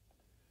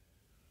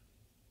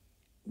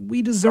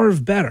 We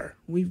deserve better.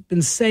 We've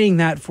been saying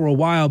that for a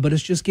while, but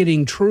it's just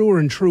getting truer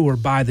and truer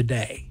by the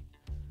day.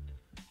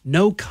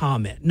 No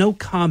comment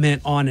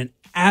on an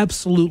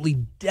absolutely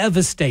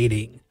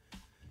devastating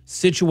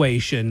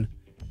situation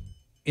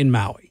in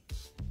Maui.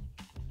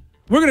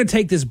 We're going to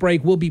take this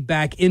break. We'll be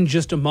back in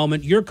just a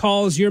moment. Your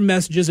calls, your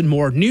messages, and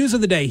more. News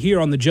of the day here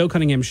on the Joe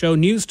Cunningham Show.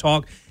 News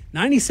Talk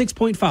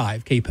 96.5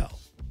 KPEL.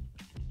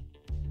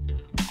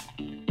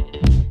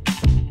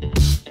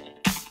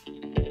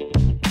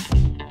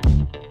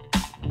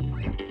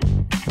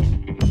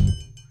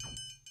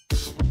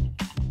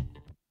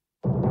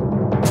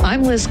 I'm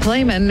I'm Liz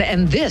Clayman,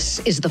 and this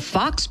is the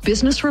Fox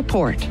Business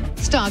Report.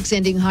 Stocks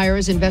ending higher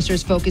as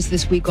investors focus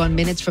this week on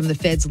minutes from the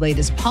Fed's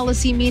latest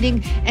policy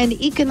meeting and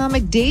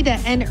economic data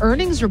and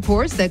earnings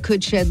reports that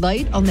could shed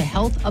light on the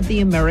health of the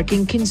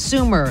American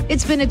consumer.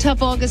 It's been a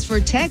tough August for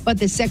tech, but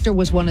the sector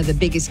was one of the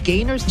biggest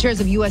gainers.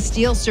 Shares of U.S.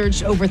 Steel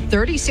surged over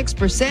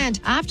 36%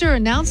 after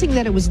announcing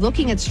that it was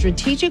looking at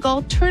strategic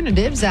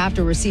alternatives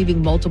after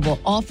receiving multiple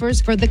offers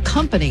for the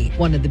company.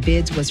 One of the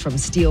bids was from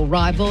steel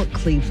rival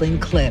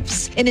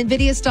Cleveland-Cliffs. An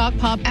NVIDIA stock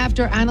pop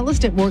after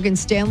analyst at Morgan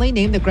Stanley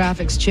named the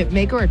graphics chip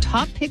maker a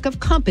top pick of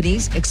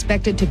companies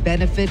expected to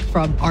benefit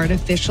from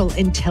artificial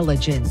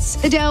intelligence.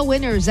 The Dow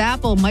winners,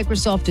 Apple,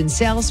 Microsoft, and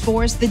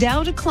Salesforce. The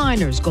Dow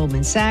decliners,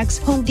 Goldman Sachs,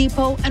 Home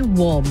Depot, and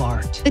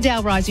Walmart. The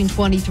Dow rising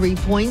 23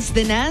 points,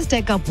 the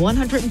NASDAQ up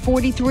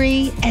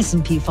 143,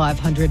 S&P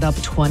 500 up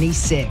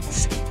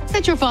 26.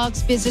 That's your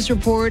Fox Business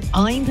Report.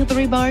 I'm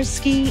Hillary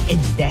Barsky,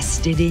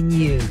 invested in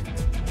you.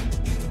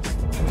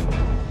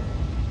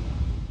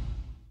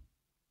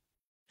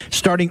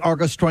 Starting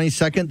August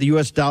 22nd, the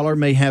U.S. dollar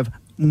may have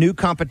new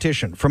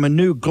competition from a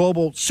new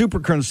global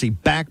supercurrency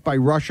backed by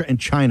Russia and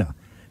China.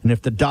 And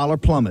if the dollar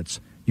plummets,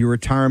 your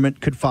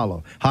retirement could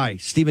follow. Hi,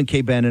 Stephen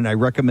K. Bannon. I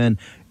recommend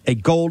a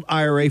gold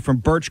IRA from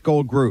Birch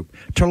Gold Group.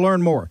 To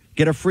learn more,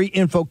 get a free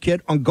info kit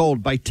on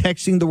gold by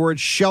texting the word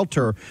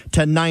SHELTER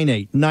to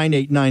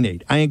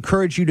 989898. I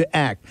encourage you to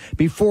act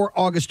before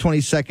August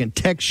 22nd.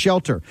 Text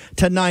SHELTER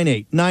to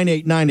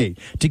 989898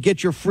 to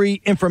get your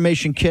free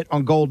information kit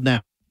on gold now.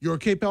 Your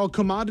KPEL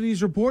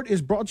Commodities Report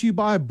is brought to you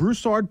by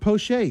Broussard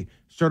Pochet,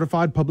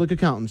 certified public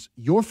accountants,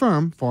 your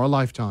firm for a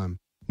lifetime.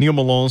 Neil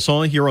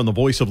Melanson here on the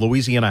Voice of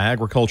Louisiana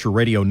Agriculture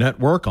Radio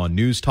Network on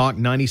News Talk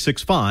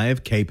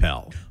 96.5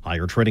 KPEL.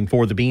 Higher trading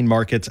for the bean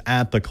markets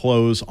at the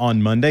close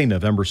on Monday.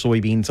 November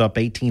soybeans up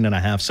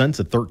 18.5 cents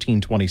at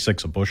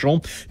 $13.26 a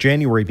bushel.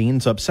 January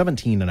beans up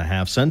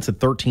 17.5 cents at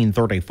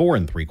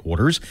 $13.34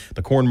 3/4.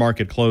 The corn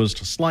market closed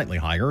slightly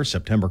higher.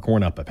 September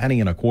corn up a penny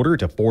and a quarter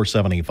to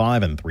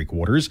 $4.75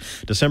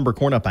 3/4. December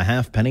corn up a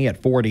half penny at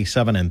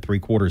 $4.87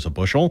 3/4 a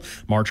bushel.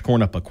 March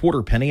corn up a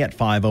quarter penny at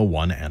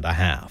 $5.01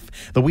 1/2.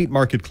 The wheat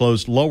market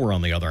closed lower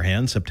on the other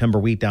hand. September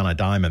wheat down a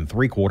dime and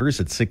 3/4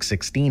 at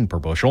 $6.16 per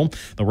bushel.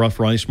 The rough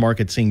rice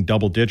market seeing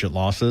double-digit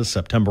losses.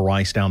 September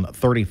rice down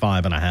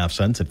 35.5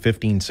 cents at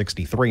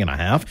 $15.63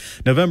 1/2.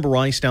 November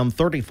rice down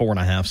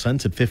 34.5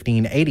 cents at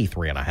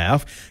 $15.83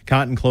 1/2.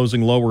 Cotton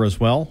closing lower as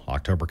well.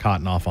 October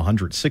cotton off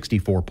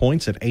 164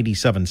 points at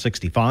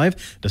 $87.65.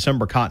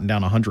 December cotton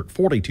down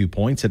 142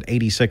 points at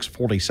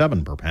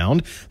 $86.47 per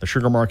pound. The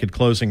sugar market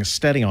closing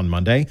steady on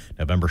Monday.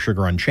 November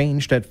sugar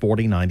unchanged at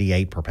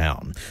 $40.98 per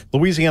pound.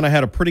 Louisiana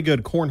had a pretty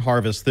good corn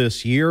harvest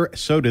this year.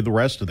 So did the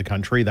rest of the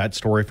country. That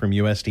story from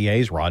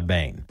USDA's Rod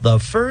Bain.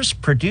 The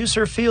first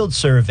producer field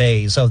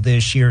surveys of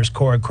this year's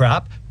corn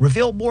crop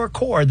revealed more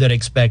corn than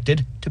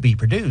expected to be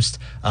produced,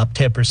 up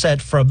 10%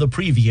 from the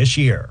previous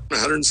year.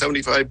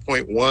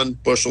 175.1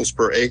 bushels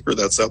per acre.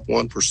 That's up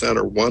 1%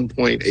 or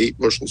 1.8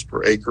 bushels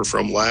per acre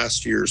from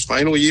last year's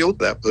final yield.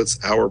 That puts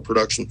our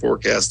production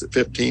forecast at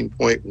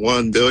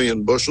 15.1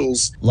 billion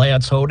bushels.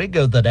 Lance Honig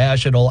of the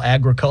National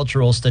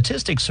Agricultural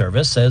Statistics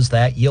Service says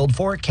that yield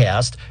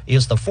forecast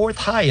is the fourth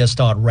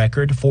highest on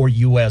record for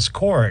U.S.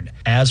 corn.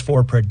 As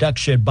for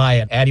production by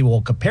an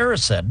annual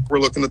comparison, we're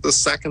looking at the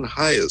second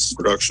highest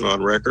production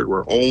on record.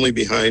 We're only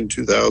behind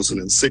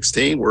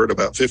 2016. We're at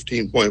about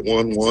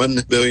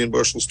 15.11 billion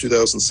bushels.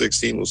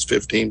 2016 was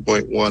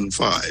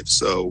 15.15.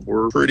 So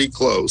we're pretty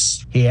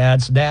close. He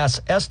adds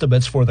NAS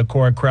estimates for the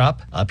corn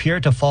crop appear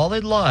to fall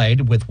in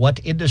line with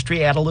what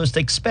industry analysts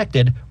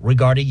expected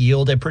regarding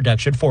yield and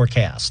production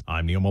forecast.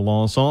 I'm Neil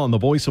Melanson on the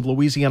Voice of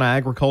Louisiana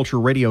Agriculture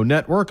Radio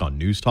Network on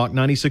News Talk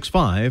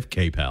 96.5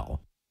 KPEL.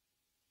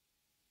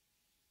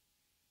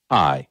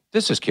 Hi,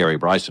 this is Kerry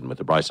Bryson with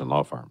the Bryson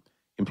Law Firm.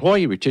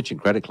 Employee retention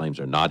credit claims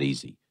are not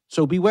easy,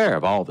 so beware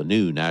of all the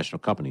new national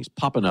companies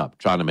popping up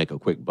trying to make a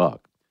quick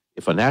buck.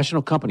 If a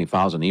national company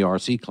files an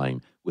ERC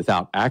claim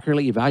without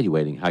accurately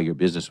evaluating how your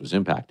business was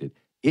impacted,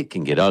 it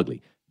can get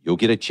ugly. You'll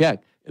get a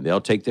check and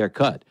they'll take their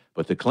cut,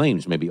 but the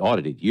claims may be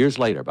audited years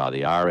later by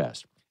the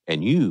IRS,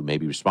 and you may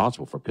be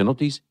responsible for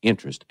penalties,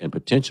 interest, and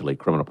potentially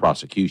criminal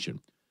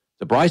prosecution.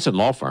 The Bryson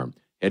Law Firm,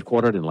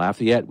 headquartered in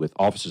Lafayette with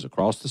offices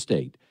across the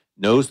state,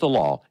 knows the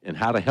law and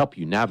how to help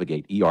you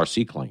navigate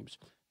ERC claims.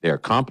 They're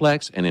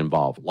complex and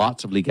involve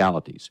lots of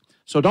legalities.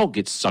 So don't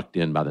get sucked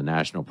in by the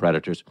national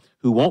predators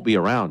who won't be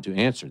around to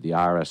answer the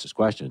IRS's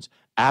questions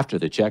after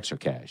the checks are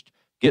cashed.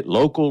 Get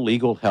local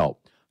legal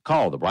help.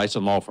 Call the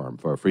Bryson Law Firm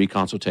for a free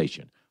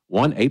consultation.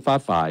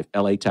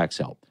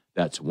 1-855-LA-TAX-HELP.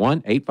 That's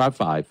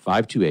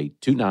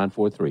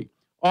 1-855-528-2943.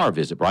 Or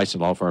visit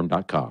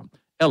BrysonLawFirm.com.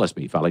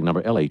 LSB filing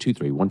number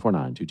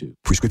LA2314922.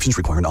 Prescriptions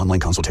require an online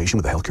consultation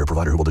with a healthcare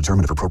provider who will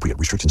determine if appropriate.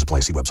 Restrictions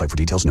apply. See website for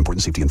details and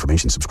important safety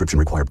information. Subscription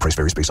required. Price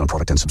varies based on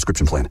product and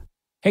subscription plan.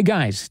 Hey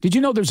guys, did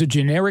you know there's a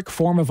generic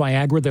form of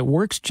Viagra that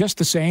works just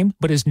the same,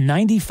 but is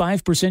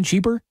 95%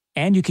 cheaper?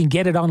 And you can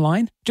get it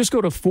online? Just go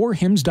to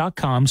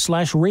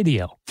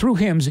 4hims.com/radio. Through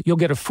Hims, you'll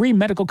get a free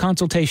medical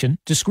consultation,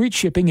 discreet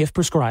shipping if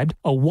prescribed,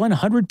 a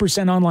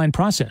 100% online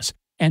process,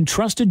 and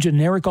trusted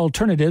generic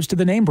alternatives to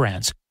the name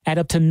brands at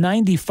up to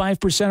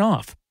 95%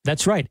 off.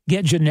 That's right.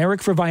 Get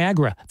generic for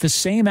Viagra, the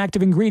same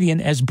active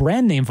ingredient as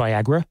brand name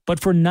Viagra, but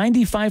for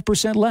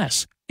 95%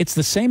 less. It's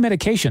the same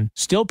medication,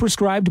 still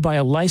prescribed by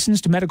a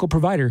licensed medical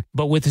provider,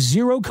 but with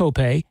zero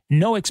copay,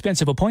 no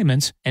expensive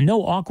appointments, and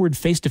no awkward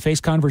face-to-face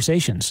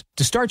conversations.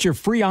 To start your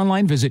free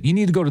online visit, you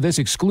need to go to this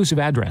exclusive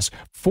address,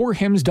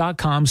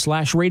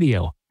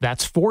 forhims.com/radio.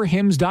 That's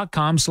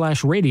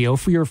forhims.com/radio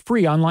for your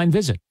free online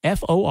visit.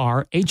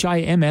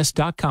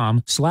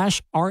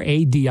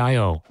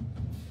 forhims.com/radio.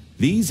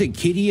 These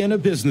Acadiana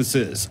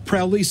businesses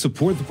proudly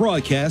support the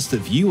broadcast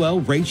of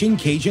UL Ragin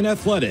Cajun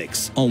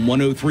Athletics on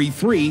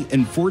 103.3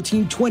 and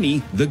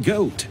 1420 The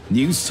Goat,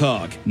 News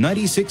Talk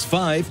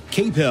 96.5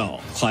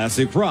 KPEL,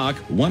 Classic Rock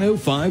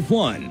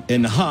 105.1,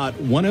 and Hot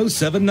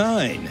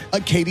 107.9.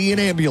 Acadian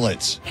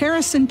Ambulance,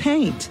 Harrison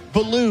Paint,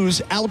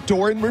 Baloo's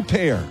Outdoor and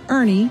Repair,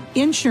 Ernie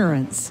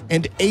Insurance,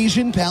 and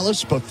Asian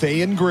Palace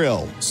Buffet and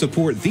Grill.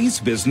 Support these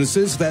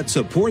businesses that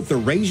support the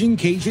Ragin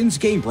Cajuns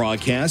game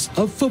broadcast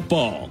of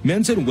football,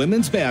 men's and women's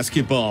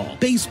basketball,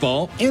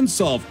 baseball, and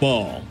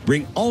softball.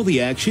 Bring all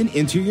the action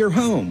into your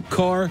home,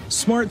 car,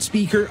 smart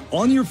speaker,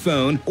 on your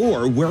phone,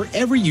 or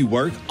wherever you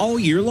work all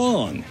year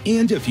long.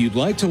 And if you'd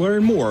like to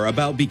learn more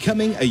about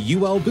becoming a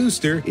UL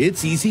booster,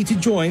 it's easy to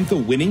join the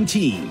winning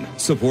team.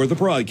 Support the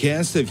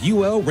broadcast of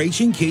UL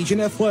Ragin Cajun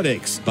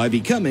Athletics by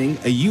becoming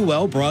a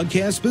UL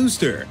broadcast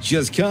booster.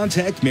 Just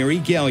contact Mary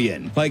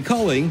Gallion by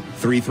calling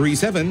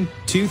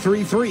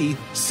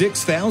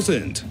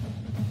 337-233-6000.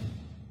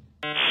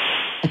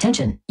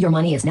 Attention, your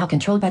money is now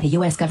controlled by the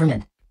U.S.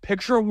 government.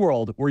 Picture a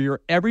world where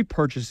your every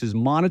purchase is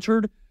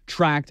monitored,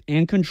 tracked,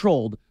 and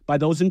controlled by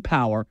those in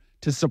power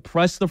to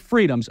suppress the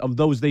freedoms of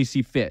those they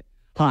see fit.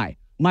 Hi,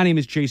 my name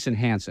is Jason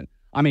Hansen.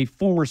 I'm a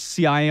former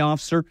CIA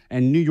officer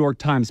and New York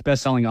Times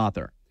bestselling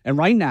author. And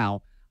right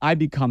now, I've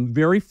become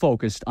very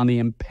focused on the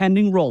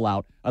impending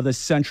rollout of the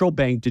central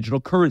bank digital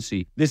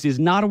currency. This is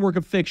not a work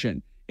of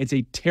fiction. It's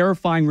a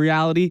terrifying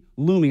reality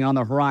looming on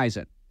the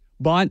horizon.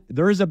 But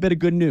there is a bit of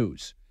good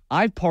news.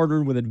 I've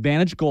partnered with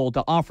Advantage Gold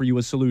to offer you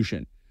a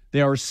solution.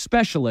 They are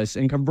specialists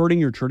in converting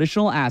your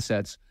traditional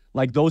assets,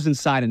 like those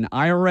inside an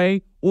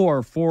IRA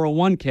or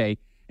 401k,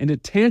 into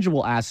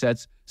tangible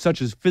assets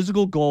such as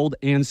physical gold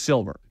and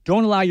silver.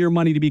 Don't allow your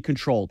money to be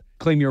controlled.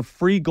 Claim your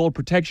free gold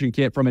protection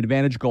kit from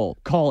Advantage Gold.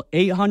 Call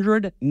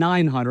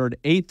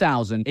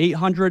 800-900-8000,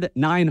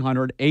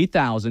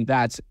 800-900-8000.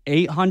 That's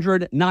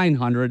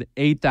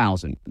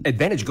 800-900-8000.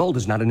 Advantage Gold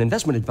is not an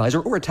investment advisor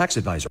or a tax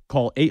advisor.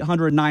 Call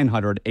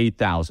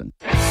 800-900-8000.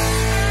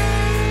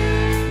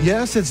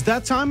 Yes, it's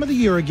that time of the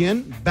year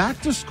again, back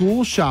to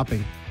school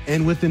shopping.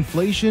 And with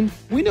inflation,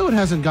 we know it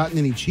hasn't gotten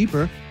any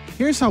cheaper.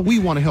 Here's how we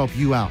want to help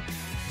you out.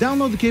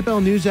 Download the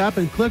KPEL News app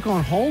and click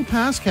on Hall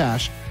Pass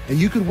Cash, and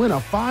you could win a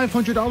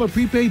 $500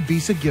 prepaid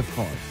Visa gift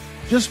card.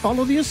 Just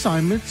follow the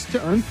assignments to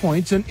earn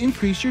points and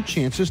increase your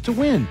chances to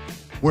win.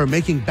 We're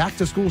making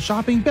back-to-school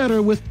shopping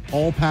better with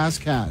Hall Pass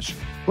Cash.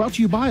 Brought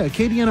to you by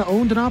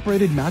Acadiana-owned and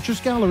operated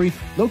Mattress Gallery,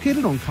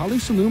 located on Kali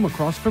Saloom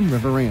across from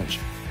River Ranch.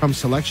 From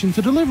selection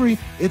to delivery,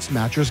 it's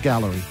Mattress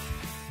Gallery.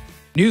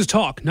 News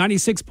Talk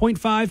 96.5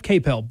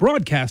 KPEL,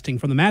 broadcasting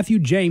from the Matthew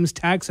James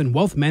Tax and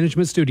Wealth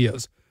Management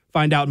Studios.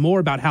 Find out more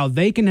about how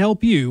they can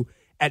help you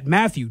at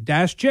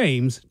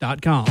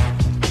matthew-james.com.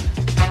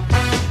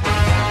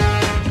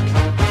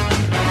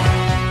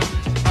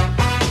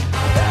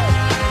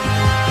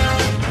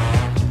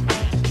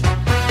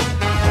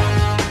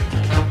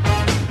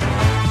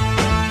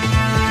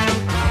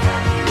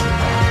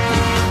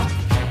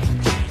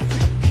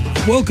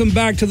 Welcome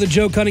back to the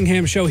Joe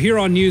Cunningham Show here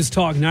on News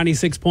Talk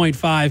 96.5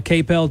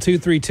 KPEL.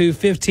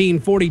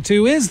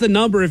 232-1542 is the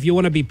number if you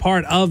want to be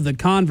part of the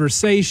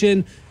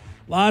conversation.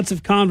 Lots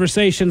of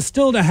conversation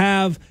still to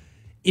have.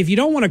 If you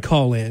don't want to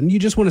call in, you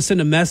just want to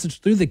send a message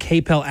through the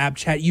KPEL app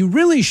chat, you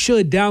really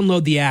should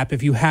download the app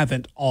if you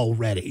haven't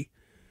already.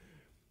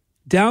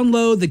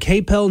 Download the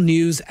KPEL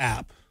News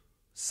app.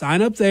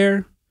 Sign up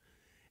there.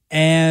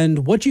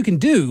 And what you can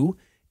do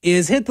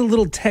is hit the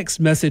little text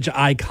message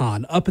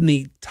icon up in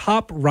the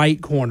top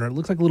right corner. It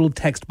looks like a little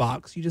text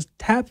box. You just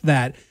tap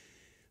that,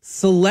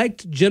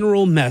 select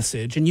general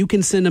message, and you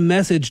can send a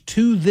message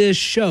to this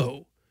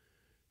show.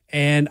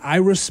 And I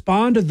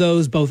respond to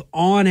those both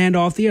on and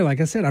off the air.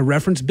 Like I said, I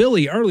referenced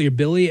Billy earlier,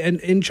 Billy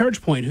in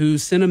Church Point, who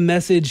sent a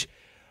message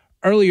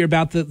earlier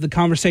about the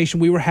conversation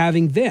we were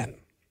having then.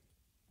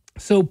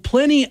 So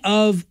plenty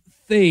of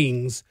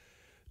things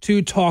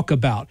to talk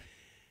about.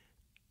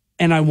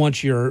 And I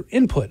want your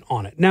input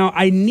on it. Now,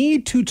 I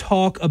need to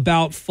talk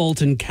about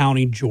Fulton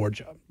County,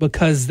 Georgia,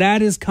 because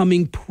that is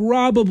coming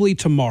probably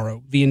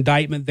tomorrow, the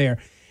indictment there.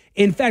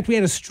 In fact, we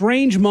had a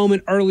strange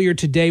moment earlier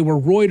today where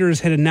Reuters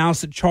had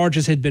announced that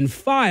charges had been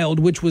filed,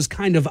 which was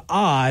kind of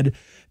odd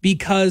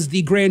because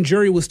the grand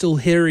jury was still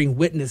hearing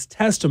witness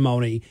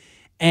testimony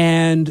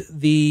and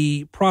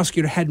the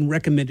prosecutor hadn't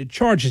recommended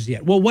charges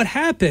yet. Well, what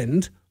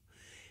happened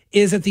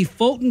is at the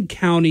Fulton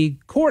County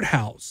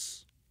Courthouse,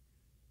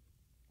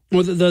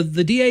 or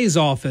the DA's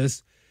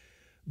office,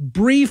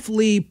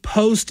 briefly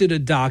posted a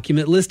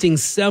document listing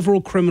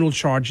several criminal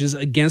charges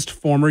against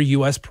former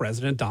U.S.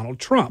 President Donald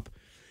Trump.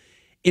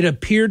 It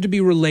appeared to be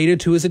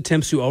related to his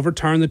attempts to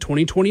overturn the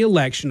 2020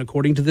 election,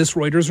 according to this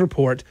Reuters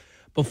report,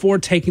 before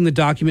taking the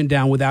document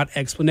down without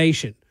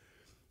explanation.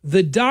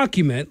 The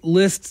document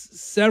lists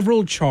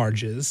several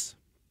charges,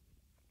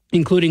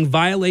 including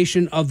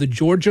violation of the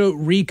Georgia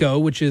RICO,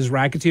 which is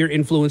Racketeer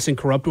Influence and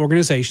Corrupt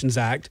Organizations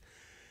Act,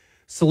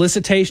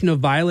 solicitation of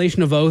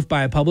violation of oath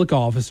by a public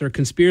officer,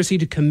 conspiracy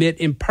to commit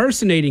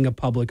impersonating a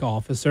public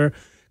officer,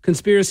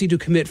 conspiracy to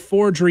commit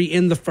forgery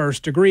in the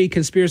first degree,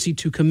 conspiracy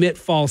to commit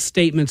false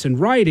statements and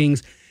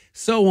writings,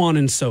 so on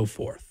and so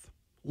forth.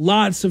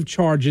 Lots of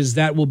charges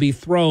that will be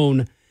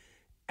thrown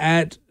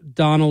at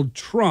Donald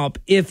Trump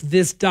if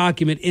this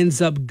document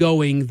ends up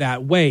going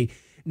that way.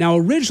 Now,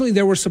 originally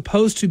there were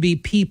supposed to be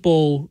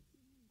people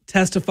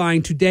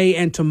testifying today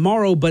and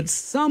tomorrow, but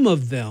some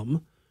of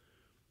them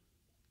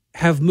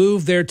have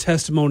moved their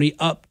testimony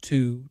up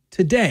to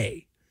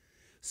today.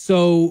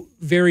 So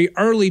very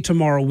early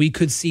tomorrow, we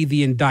could see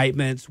the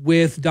indictments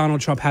with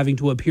Donald Trump having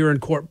to appear in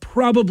court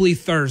probably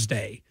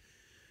Thursday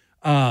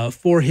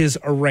for his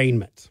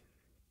arraignment.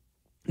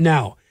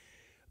 Now,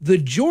 the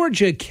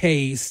Georgia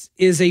case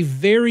is a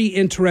very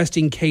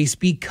interesting case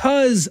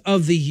because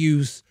of the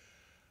use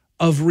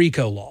of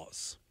RICO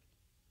laws.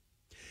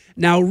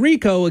 Now,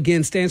 RICO,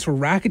 again, stands for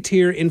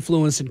Racketeer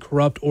Influence and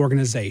Corrupt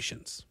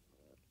Organizations.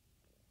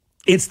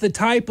 It's the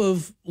type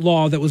of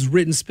law that was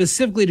written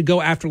specifically to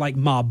go after like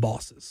mob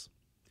bosses.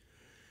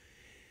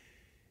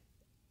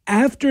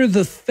 After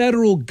the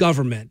federal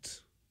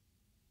government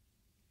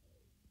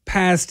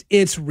passed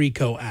its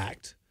RICO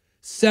Act,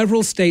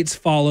 several states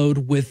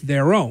followed with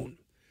their own.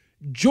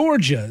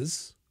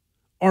 Georgia's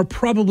are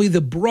probably the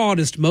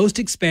broadest, most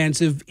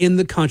expansive in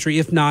the country,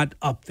 if not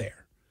up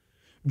there.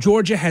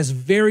 Georgia has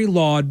very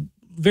broad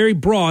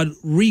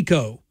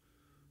RICO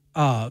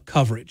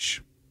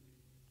coverage.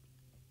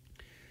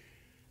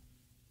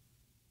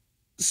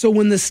 So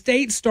when the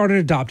state started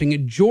adopting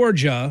it,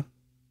 Georgia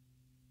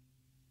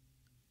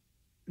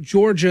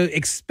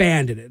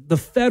expanded it. The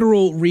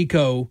federal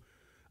RICO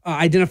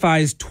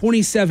identifies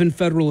 27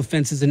 federal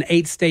offenses and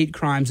 8 state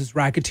crimes as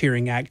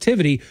racketeering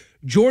activity.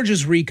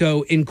 Georgia's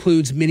RICO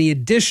includes many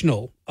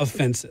additional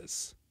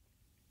offenses.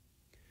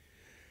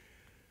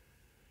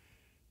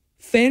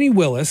 Fannie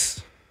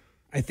Willis,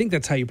 I think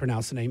that's how you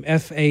pronounce the name,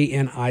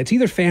 F-A-N-I. It's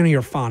either Fannie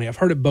or Fannie. I've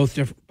heard it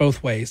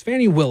both ways.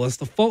 Fannie Willis,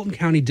 the Fulton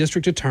County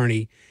District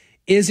Attorney,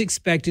 is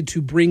expected to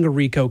bring a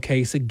RICO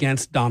case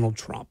against Donald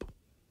Trump.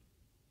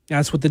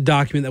 That's what the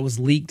document that was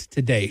leaked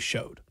today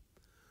showed.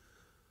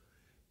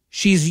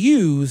 She's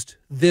used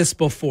this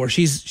before.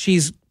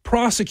 She's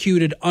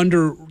prosecuted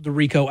under the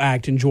RICO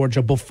Act in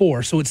Georgia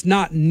before, so it's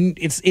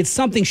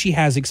something she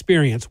has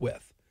experience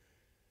with.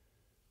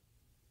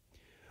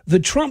 The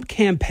Trump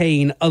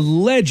campaign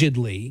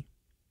allegedly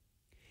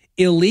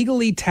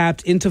illegally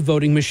tapped into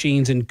voting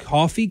machines in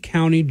Coffee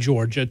County,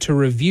 Georgia, to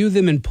review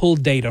them and pull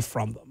data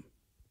from them.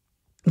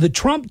 The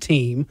Trump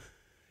team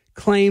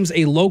claims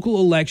a local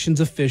elections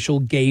official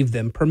gave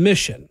them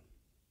permission.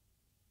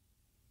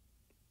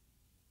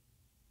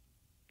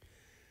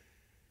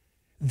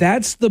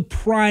 That's the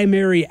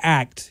primary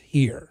act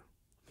here.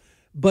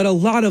 But a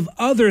lot of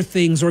other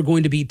things are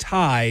going to be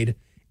tied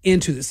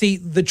into this. See,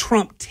 the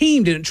Trump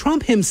team didn't.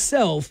 Trump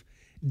himself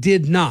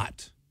did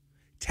not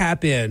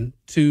tap in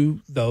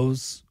to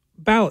those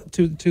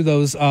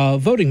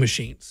voting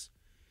machines.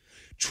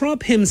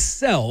 Trump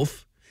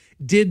himself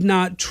did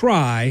not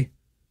try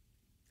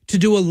to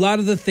do a lot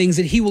of the things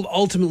that he will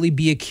ultimately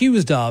be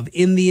accused of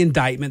in the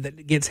indictment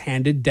that gets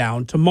handed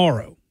down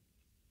tomorrow.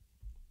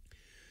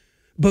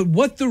 But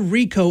what the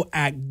RICO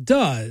Act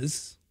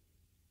does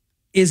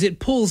is it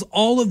pulls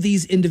all of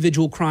these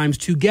individual crimes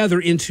together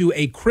into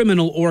a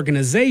criminal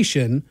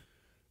organization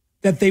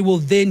that they will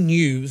then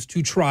use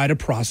to try to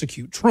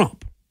prosecute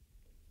Trump.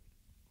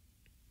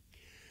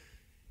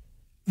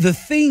 The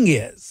thing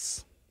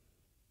is,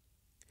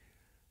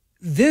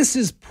 this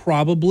is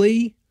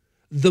probably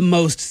the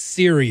most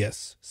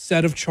serious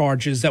set of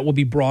charges that will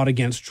be brought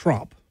against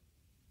Trump.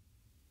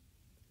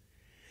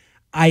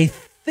 I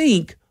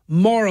think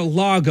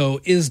Mar-a-Lago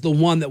is the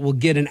one that will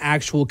get an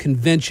actual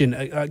conviction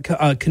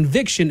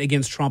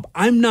against Trump.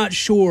 I'm not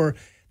sure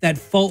that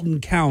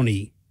Fulton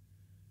County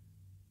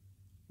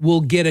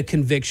will get a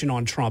conviction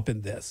on Trump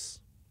in this.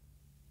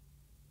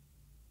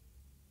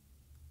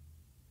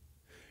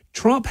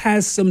 Trump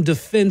has some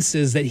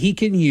defenses that he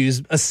can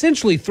use,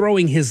 essentially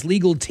throwing his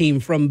legal team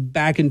from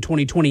back in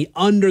 2020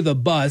 under the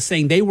bus,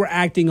 saying they were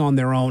acting on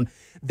their own.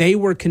 They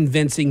were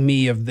convincing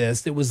me of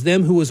this. It was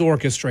them who was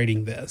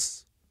orchestrating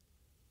this.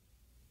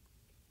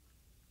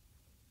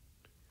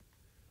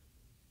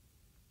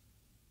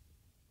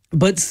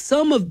 But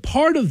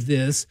part of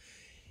this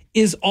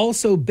is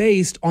also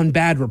based on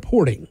bad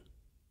reporting.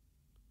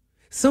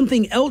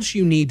 Something else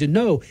you need to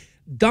know.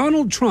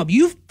 Donald Trump,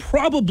 you've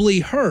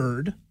probably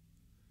heard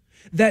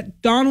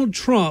that Donald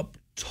Trump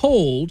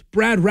told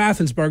Brad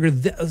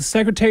Raffensperger, the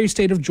Secretary of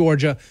State of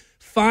Georgia,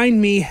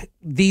 find me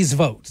these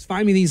votes.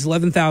 Find me these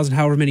 11,000,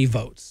 however many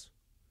votes.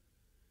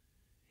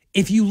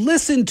 If you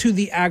listen to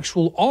the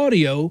actual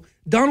audio,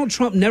 Donald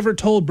Trump never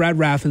told Brad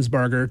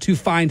Raffensperger to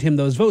find him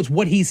those votes.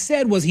 What he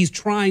said was he's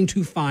trying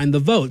to find the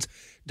votes.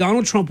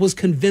 Donald Trump was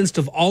convinced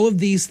of all of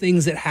these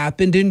things that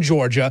happened in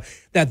Georgia,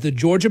 that the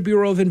Georgia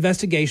Bureau of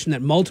Investigation,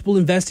 that multiple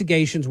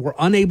investigations were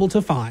unable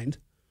to find.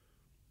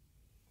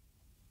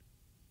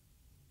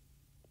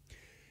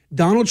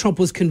 Donald Trump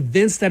was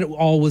convinced that it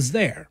all was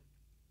there.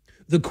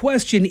 The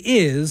question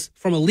is,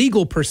 from a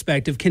legal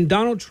perspective, can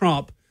Donald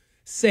Trump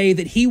say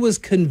that he was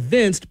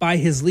convinced by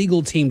his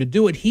legal team to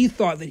do it? He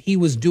thought that he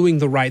was doing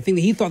the right thing.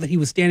 He thought that he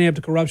was standing up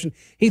to corruption.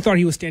 He thought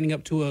he was standing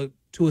up to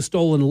a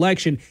stolen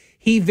election.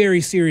 He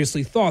very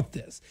seriously thought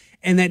this,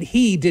 and that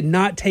he did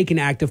not take an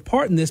active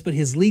part in this, but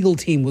his legal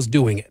team was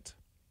doing it.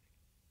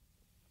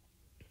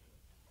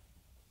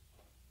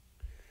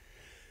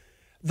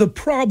 The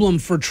problem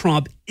for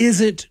Trump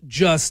isn't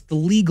just the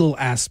legal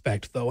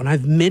aspect, though, and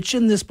I've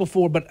mentioned this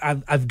before, but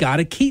I've got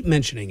to keep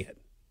mentioning it.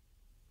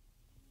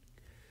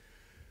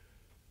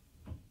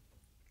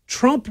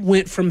 Trump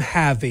went from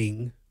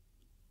having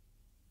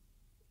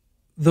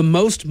the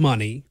most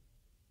money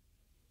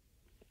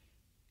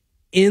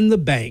in the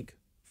bank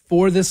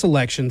for this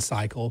election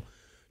cycle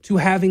to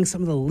having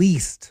some of the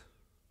least.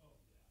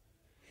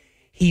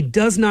 He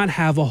does not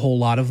have a whole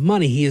lot of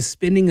money. He is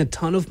spending a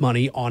ton of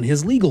money on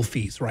his legal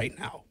fees right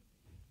now.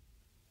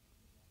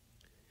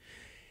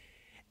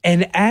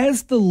 And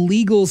as the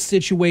legal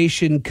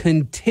situation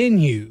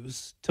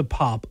continues to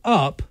pop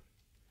up,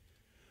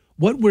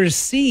 what we're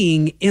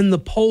seeing in the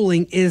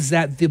polling is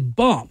that the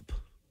bump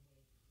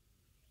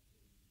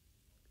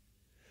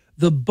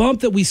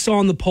that we saw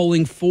in the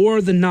polling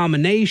for the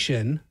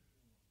nomination,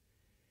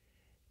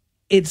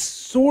 it's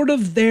sort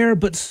of there,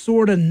 but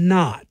sort of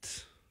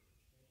not.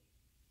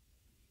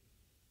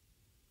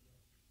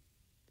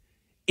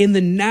 In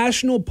the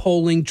national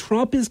polling,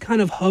 Trump is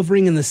kind of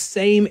hovering in the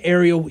same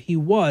area he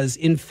was.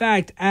 In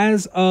fact,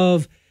 as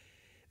of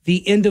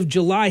the end of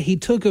July, he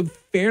took a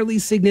fairly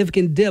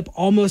significant dip,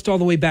 almost all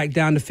the way back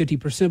down to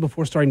 50%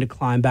 before starting to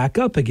climb back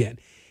up again.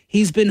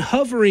 He's been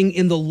hovering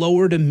in the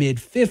lower to mid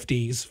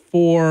 50s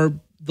for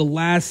the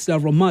last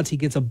several months. He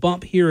gets a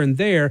bump here and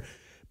there,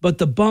 but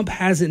the bump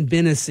hasn't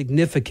been as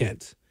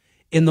significant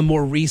in the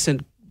more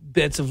recent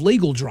bits of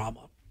legal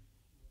drama.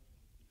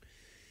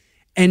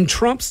 And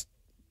Trump's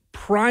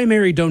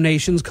primary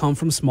donations come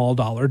from small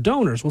dollar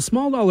donors. Well,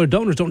 small dollar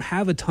donors don't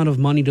have a ton of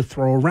money to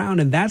throw around,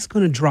 and that's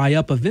going to dry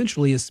up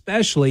eventually,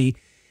 especially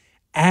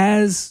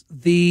as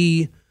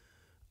the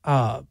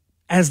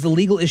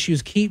legal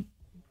issues keep,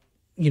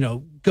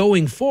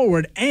 going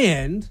forward,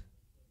 and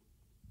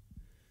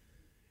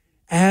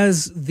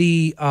as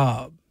the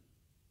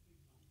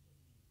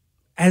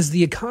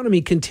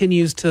economy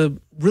continues to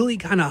really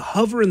kind of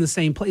hover in the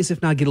same place,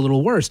 if not get a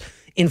little worse.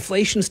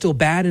 Inflation's still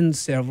bad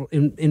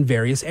in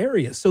various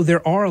areas. So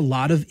there are a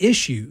lot of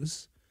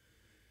issues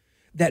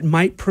that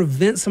might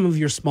prevent some of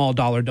your small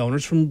dollar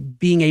donors from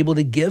being able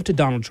to give to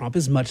Donald Trump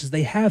as much as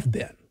they have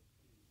been.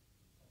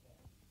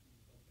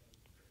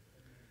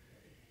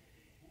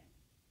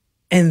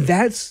 And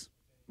that's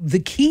the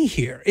key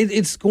here.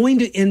 It's going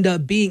to end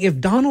up being,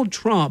 if Donald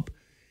Trump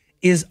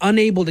is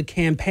unable to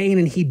campaign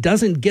and he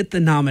doesn't get the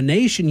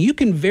nomination, you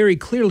can very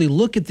clearly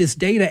look at this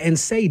data and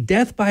say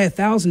death by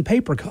 1,000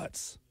 paper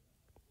cuts.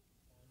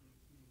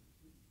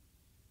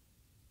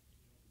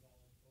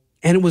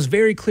 And it was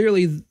very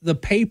clearly the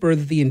paper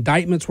that the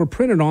indictments were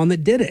printed on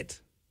that did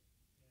it.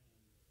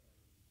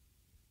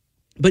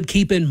 But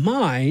keep in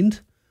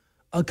mind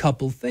a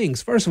couple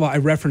things. First of all, I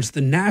referenced the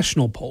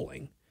national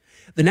polling.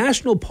 The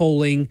national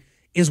polling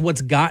is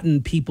what's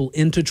gotten people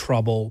into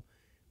trouble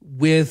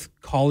with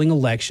calling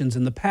elections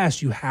in the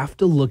past. You have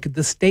to look at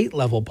the state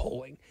level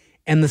polling.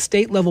 And the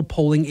state level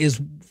polling is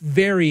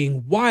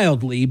varying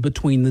wildly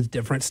between the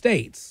different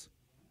states.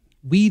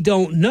 We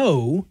don't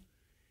know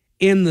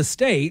in the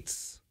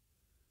states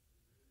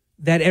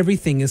that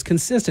everything is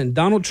consistent.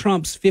 Donald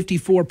Trump's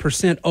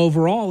 54%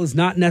 overall is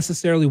not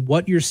necessarily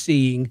what you're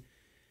seeing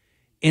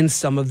in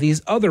some of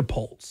these other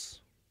polls.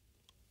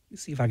 Let me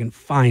see if I can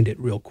find it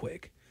real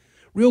quick.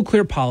 Real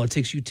Clear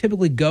Politics, you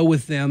typically go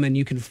with them and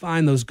you can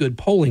find those good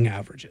polling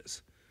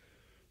averages.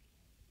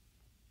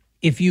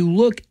 If you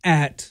look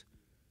at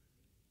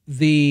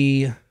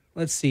the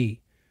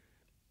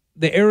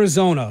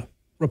Arizona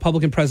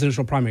Republican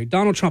presidential primary,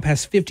 Donald Trump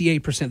has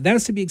 58%. That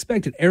is to be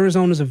expected.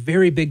 Arizona is a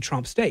very big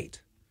Trump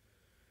state.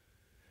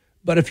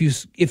 But if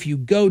you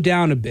go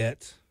down a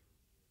bit,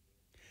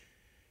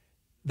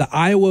 the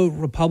Iowa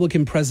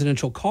Republican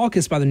Presidential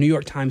Caucus by the New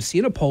York Times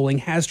Siena polling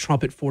has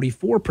Trump at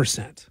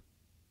 44%.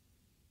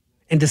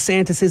 And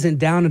DeSantis isn't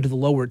down into the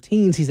lower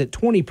teens. He's at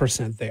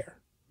 20% there.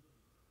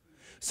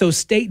 So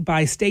state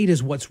by state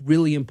is what's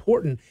really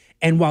important.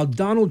 And while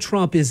Donald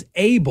Trump is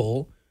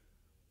able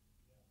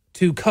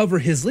to cover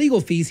his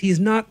legal fees,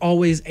 he's not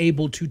always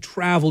able to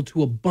travel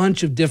to a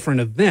bunch of different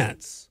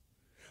events.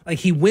 Like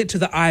he went to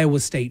the Iowa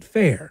State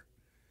Fair.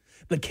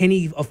 But can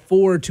he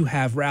afford to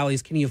have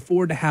rallies? Can he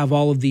afford to have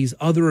all of these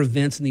other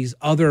events in these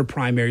other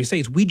primary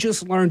states? We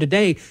just learned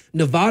today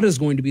Nevada is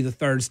going to be the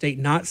third state,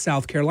 not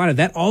South Carolina.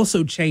 That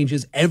also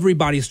changes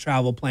everybody's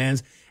travel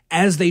plans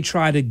as they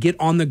try to get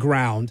on the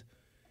ground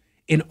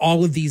in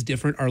all of these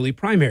different early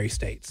primary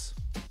states.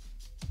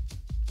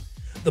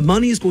 The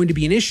money is going to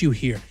be an issue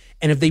here.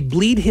 And if they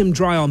bleed him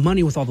dry on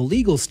money with all the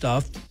legal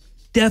stuff,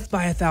 death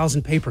by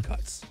 1,000 paper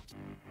cuts.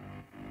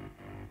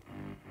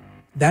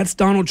 That's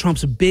Donald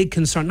Trump's big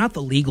concern, not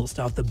the legal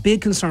stuff. The big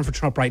concern for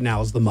Trump right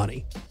now is the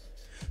money.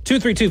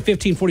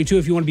 232-1542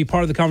 if you want to be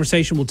part of the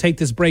conversation. We'll take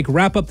this break,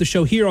 wrap up the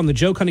show here on the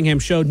Joe Cunningham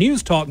Show,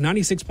 News Talk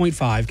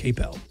 96.5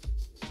 KPEL.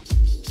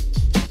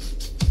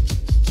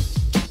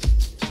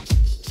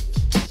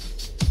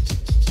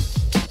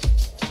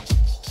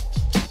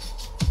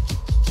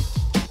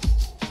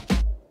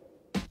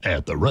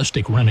 At the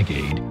Rustic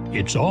Renegade,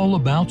 it's all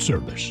about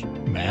service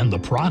and the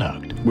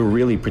product. We're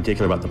really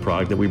particular about the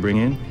product that we bring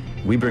in.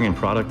 We bring in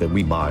product that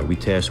we buy, we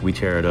test, we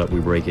tear it up, we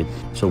break it.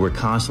 So we're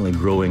constantly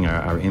growing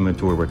our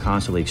inventory, we're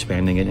constantly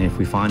expanding it. And if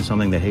we find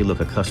something that, hey,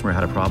 look, a customer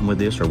had a problem with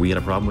this or we had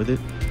a problem with it,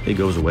 it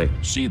goes away.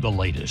 See the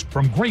latest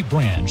from great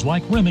brands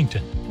like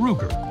Remington,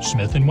 Ruger,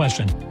 Smith &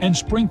 Wesson, and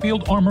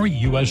Springfield Armory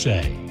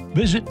USA.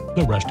 Visit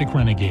The Rustic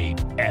Renegade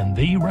and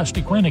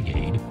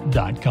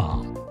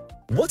TheRusticRenegade.com.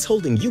 What's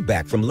holding you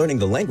back from learning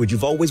the language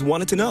you've always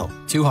wanted to know?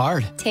 Too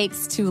hard.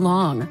 Takes too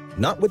long.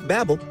 Not with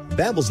Babbel.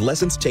 Babbel's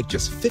lessons take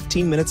just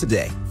 15 minutes a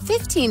day.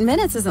 15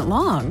 minutes isn't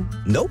long.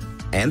 Nope.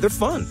 And they're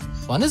fun.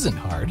 Fun isn't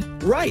hard.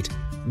 Right.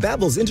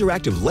 Babbel's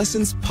interactive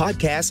lessons,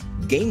 podcasts,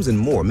 games, and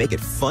more make it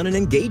fun and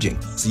engaging,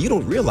 so you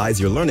don't realize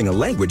you're learning a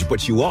language,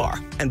 but you are.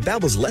 And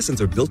Babbel's lessons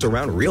are built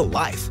around real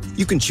life.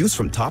 You can choose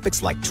from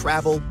topics like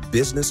travel,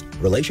 business,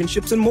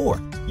 relationships, and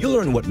more. You'll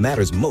learn what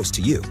matters most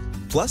to you.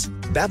 Plus,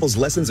 Babbel's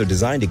lessons are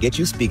designed to get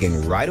you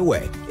speaking right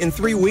away. In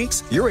 3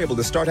 weeks, you're able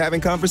to start having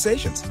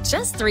conversations.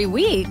 Just 3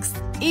 weeks?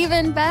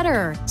 Even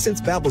better.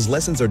 Since Babbel's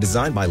lessons are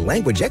designed by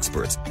language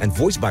experts and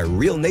voiced by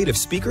real native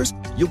speakers,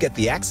 you'll get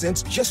the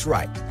accents just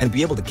right and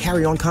be able to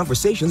carry on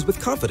conversations with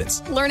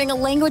confidence. Learning a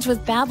language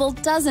with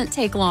Babbel doesn't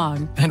take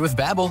long. And with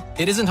Babbel,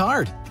 it isn't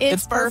hard.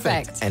 It's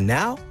perfect. And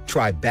now,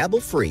 try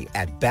Babbel free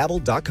at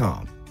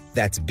Babbel.com.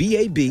 That's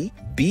Babbel.com.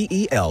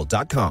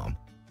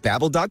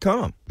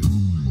 Babbel.com.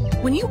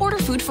 When you order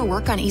food for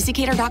work on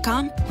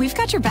EasyCater.com, we've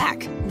got your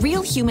back.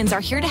 Real humans are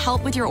here to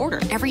help with your order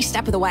every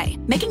step of the way,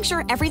 making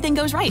sure everything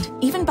goes right,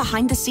 even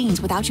behind the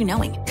scenes without you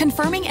knowing.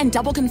 Confirming and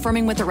double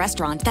confirming with the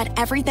restaurant that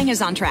everything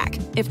is on track.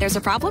 If there's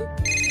a problem,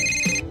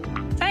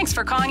 thanks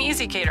for calling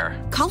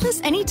EasyCater. Call us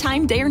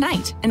anytime, day or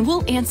night, and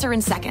we'll answer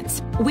in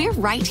seconds. We're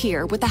right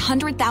here with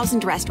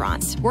 100,000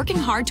 restaurants, working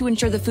hard to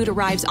ensure the food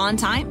arrives on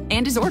time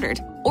and is ordered.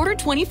 Order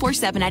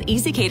 24/7 at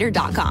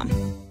EasyCater.com.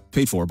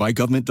 Paid for by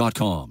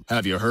government.com.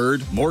 Have you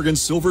heard? Morgan's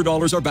silver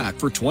dollars are back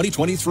for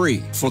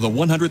 2023. For the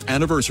 100th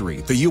anniversary,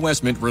 the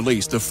U.S. Mint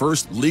released the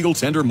first legal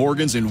tender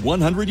Morgans in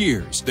 100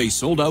 years. They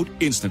sold out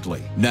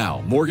instantly.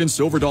 Now, Morgan's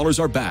silver dollars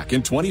are back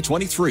in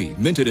 2023,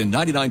 minted in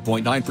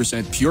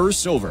 99.9% pure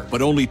silver,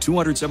 but only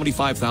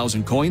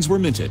 275,000 coins were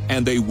minted,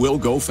 and they will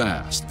go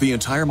fast. The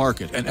entire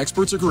market and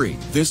experts agree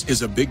this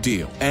is a big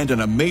deal and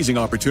an amazing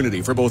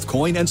opportunity for both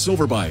coin and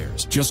silver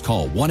buyers. Just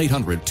call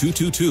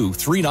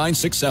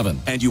 1-800-222-3967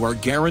 and you are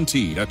guaranteed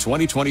a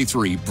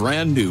 2023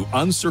 brand new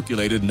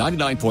uncirculated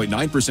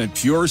 99.9%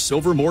 pure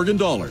silver Morgan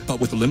dollar. But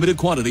with limited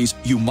quantities,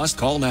 you must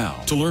call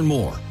now. To learn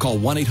more, call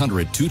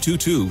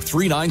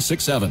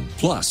 1-800-222-3967.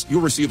 Plus, you'll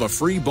receive a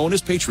free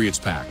bonus Patriots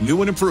pack,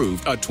 new and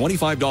improved, a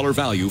 $25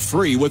 value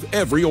free with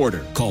every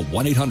order. Call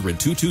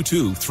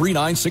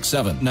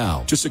 1-800-222-3967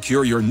 now to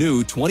secure your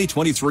new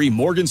 2023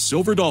 Morgan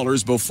silver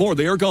dollars before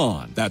they are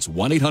gone. That's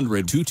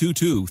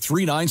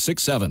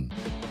 1-800-222-3967.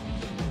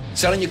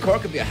 Selling your car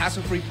could be a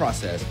hassle-free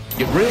process.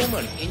 Get real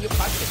money in your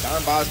pocket at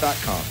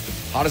DonBuyers.com.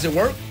 How does it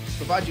work?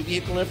 Provide your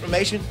vehicle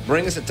information,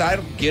 bring us a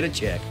title, get a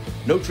check.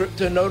 No trip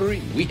to a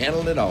notary, we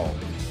handle it all.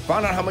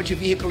 Find out how much your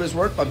vehicle is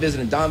worth by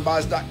visiting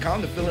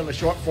DonBuyers.com to fill in a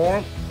short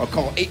form or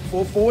call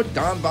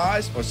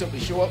 844-DON-BUYS or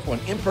simply show up for an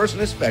in-person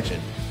inspection.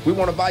 We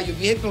want to buy your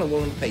vehicle and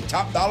willing to pay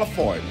top dollar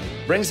for it.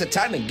 Bring us a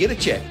title and get a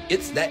check.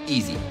 It's that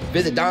easy.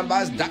 Visit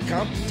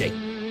DonBuyers.com today.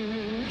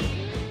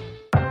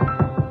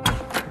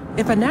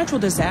 If a natural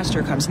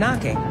disaster comes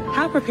knocking,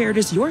 how prepared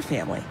is your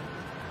family?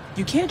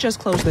 You can't just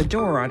close the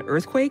door on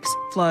earthquakes,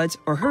 floods,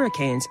 or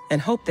hurricanes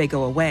and hope they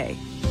go away.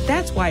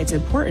 That's why it's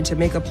important to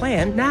make a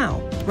plan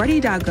now.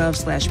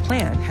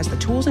 Ready.gov/plan has the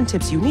tools and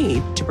tips you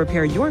need to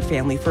prepare your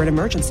family for an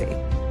emergency.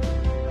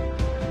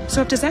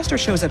 So if disaster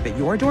shows up at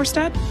your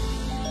doorstep,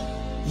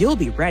 you'll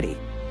be ready.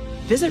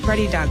 Visit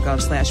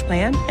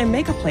ready.gov/plan and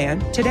make a plan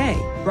today.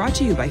 Brought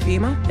to you by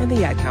FEMA and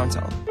the Ad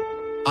Council.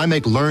 I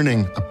make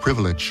learning a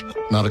privilege,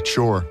 not a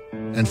chore,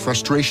 and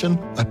frustration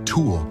a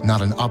tool,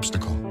 not an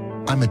obstacle.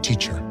 I'm a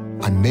teacher.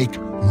 I make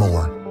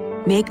more.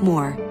 Make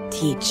more.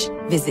 Teach.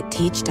 Visit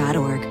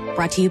teach.org.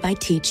 Brought to you by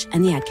Teach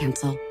and the Ad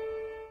Council.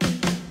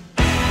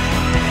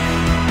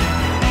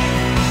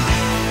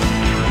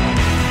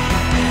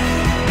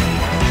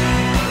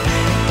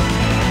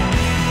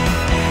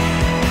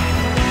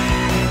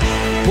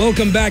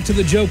 Welcome back to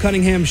the Joe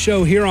Cunningham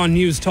Show here on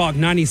News Talk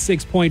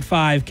 96.5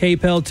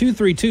 KPEL.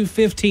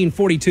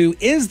 232-1542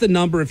 is the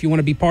number if you want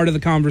to be part of the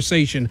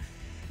conversation.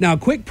 Now,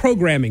 quick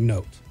programming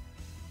note.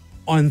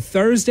 On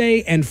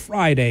Thursday and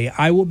Friday,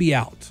 I will be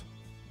out.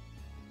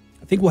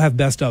 I think we'll have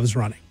best ofs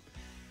running.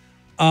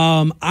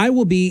 I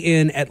will be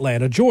in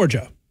Atlanta,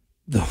 Georgia,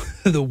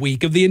 the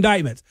week of the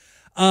indictments.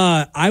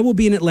 I will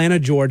be in Atlanta,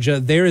 Georgia.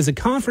 There is a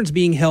conference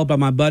being held by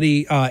my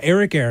buddy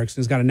Eric Erickson,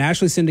 who's got a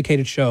nationally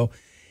syndicated show.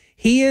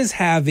 He is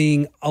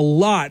having a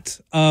lot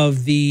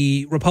of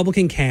the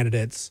Republican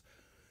candidates.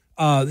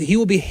 He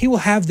will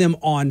have them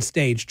on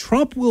stage.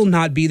 Trump will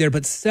not be there,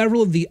 but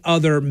several of the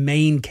other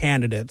main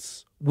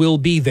candidates will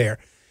be there.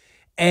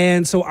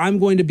 And so I'm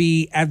going to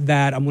be at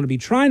that. I'm going to be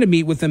trying to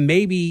meet with them,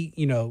 maybe,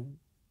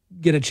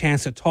 get a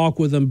chance to talk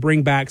with them,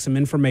 bring back some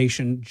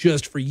information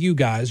just for you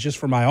guys, just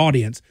for my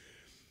audience.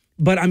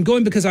 But I'm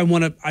going because I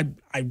want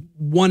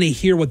to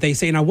hear what they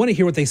say, and I want to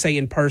hear what they say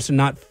in person,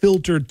 not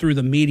filtered through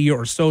the media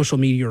or social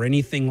media or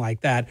anything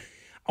like that.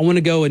 I want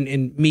to go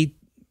and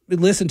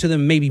listen to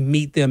them, maybe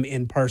meet them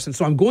in person.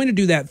 So I'm going to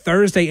do that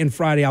Thursday and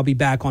Friday. I'll be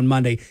back on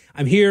Monday.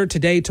 I'm here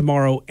today,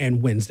 tomorrow,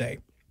 and Wednesday.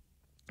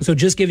 So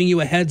just giving you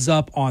a heads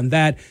up on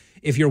that.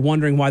 If you're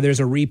wondering why there's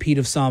a repeat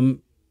of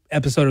some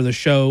episode of the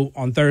show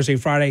on Thursday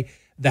and Friday,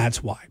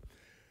 that's why.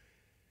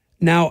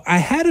 Now, I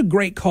had a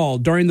great call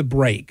during the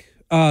break.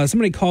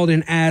 Somebody called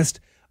and asked,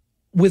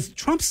 with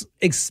Trump's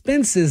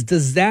expenses,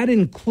 does that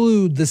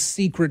include the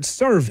Secret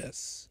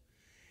Service?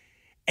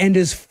 And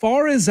as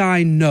far as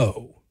I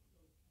know,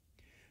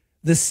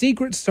 the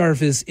Secret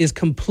Service is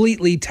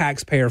completely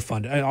taxpayer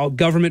funded,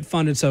 government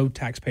funded, so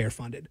taxpayer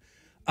funded.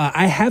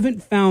 I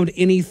haven't found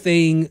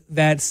anything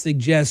that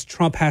suggests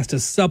Trump has to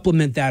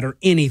supplement that or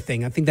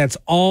anything. I think that's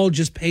all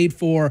just paid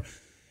for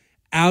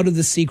out of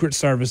the Secret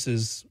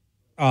Service's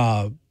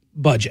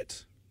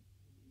budget.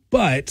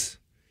 But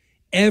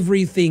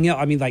everything else,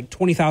 like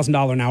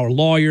 $20,000 an hour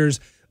lawyers,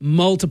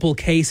 multiple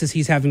cases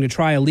he's having to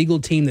try, a legal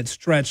team that's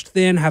stretched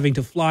thin, having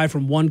to fly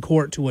from one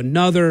court to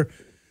another.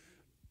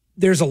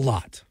 There's a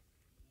lot.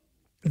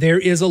 There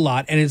is a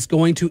lot, and it's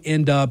going to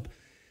end up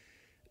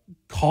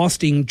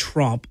costing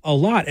Trump a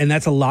lot, and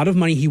that's a lot of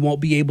money he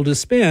won't be able to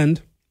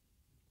spend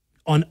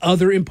on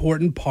other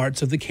important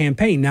parts of the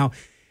campaign. Now,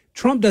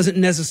 Trump doesn't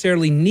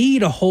necessarily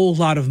need a whole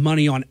lot of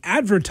money on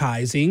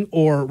advertising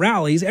or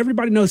rallies.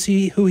 Everybody knows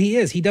who he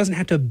is. He doesn't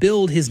have to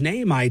build his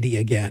name ID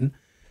again.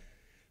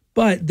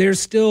 But there's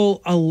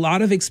still a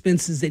lot of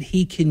expenses that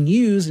he can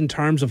use in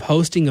terms of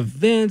hosting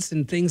events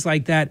and things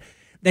like that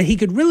he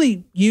could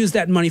really use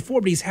that money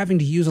for, but he's having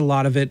to use a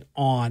lot of it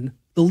on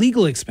the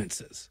legal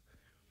expenses.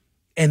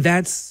 And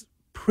that's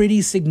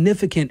pretty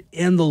significant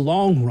in the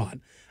long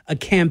run. A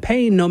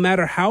campaign, no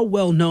matter how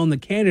well known the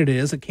candidate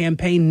is, a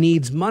campaign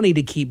needs money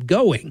to keep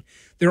going.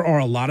 There are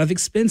a lot of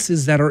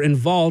expenses that are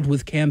involved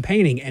with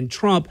campaigning, and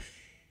Trump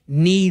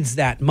needs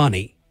that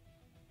money.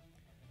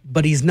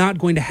 But he's not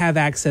going to have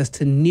access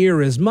to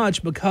near as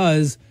much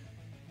because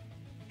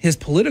his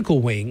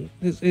political wing,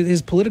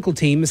 his political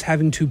team is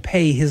having to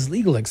pay his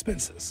legal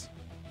expenses.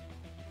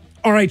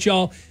 All right,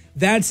 y'all.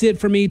 That's it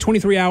for me.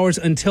 23 hours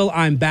until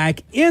I'm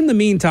back. In the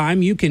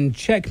meantime, you can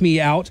check me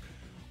out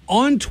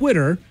on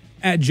Twitter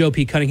at Joe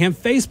P. Cunningham,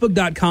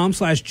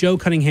 Facebook.com/Joe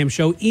Cunningham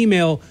Show,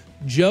 email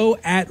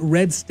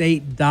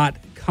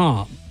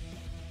joe@redstate.com.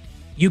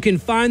 You can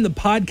find the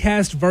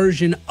podcast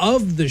version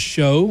of the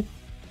show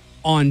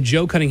on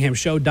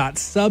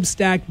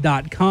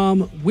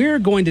joecunninghamshow.substack.com. We're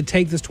going to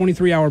take this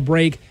 23-hour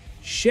break.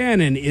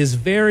 Shannon is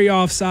very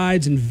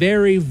offsides and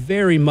very,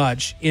 very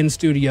much in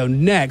studio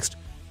next.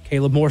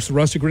 Caleb Morse, the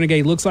Rustic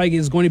Renegade, looks like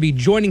is going to be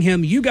joining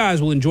him. You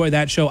guys will enjoy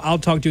that show. I'll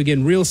talk to you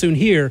again real soon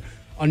here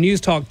on News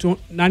Talk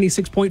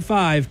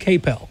 96.5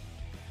 KPEL.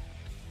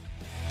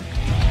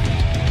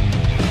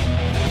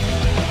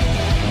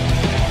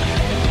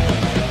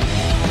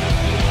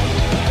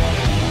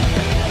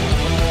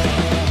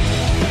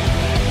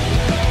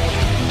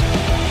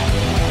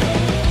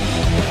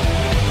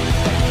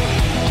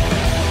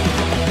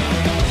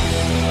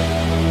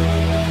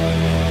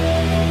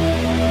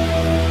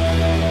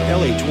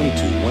 LA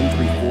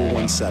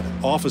 22-13417.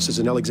 Offices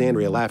in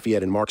Alexandria,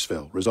 Lafayette, and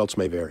Marksville. Results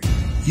may vary.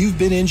 You've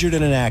been injured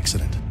in an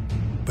accident,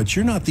 but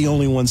you're not the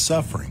only one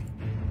suffering.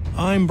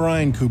 I'm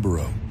Brian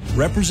Kubero.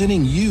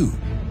 Representing you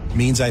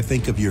means I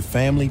think of your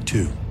family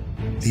too.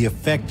 The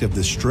effect of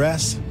the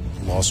stress,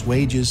 lost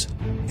wages,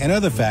 and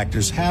other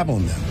factors have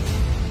on them.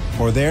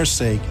 For their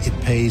sake, it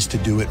pays to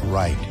do it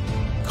right.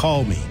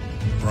 Call me,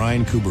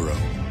 Brian Kubero,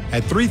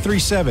 at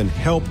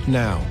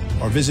 337-HELP-NOW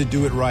or visit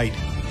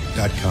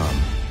doitright.com.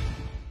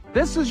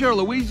 This is your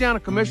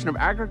Louisiana Commissioner of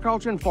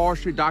Agriculture and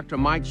Forestry, Dr.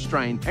 Mike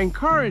Strain,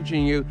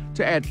 encouraging you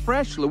to add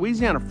fresh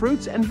Louisiana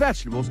fruits and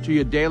vegetables to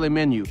your daily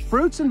menu.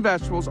 Fruits and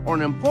vegetables are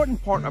an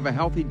important part of a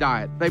healthy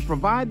diet. They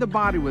provide the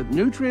body with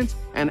nutrients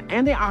and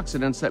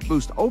antioxidants that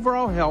boost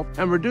overall health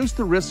and reduce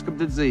the risk of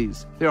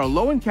disease. They are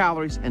low in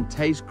calories and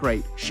taste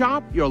great.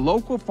 Shop your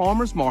local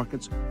farmers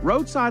markets,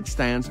 roadside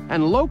stands,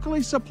 and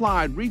locally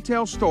supplied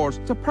retail stores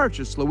to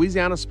purchase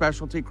Louisiana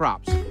specialty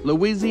crops.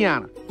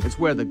 Louisiana is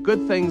where the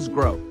good things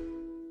grow.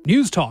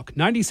 News Talk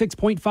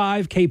 96.5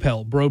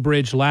 KPEL, Breaux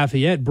Bridge,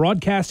 Lafayette,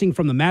 broadcasting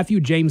from the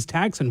Matthew James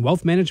Tax and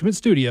Wealth Management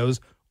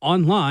Studios,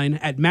 online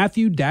at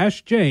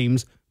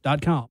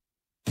matthew-james.com.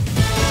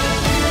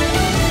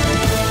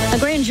 A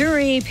grand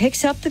jury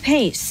picks up the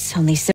pace on the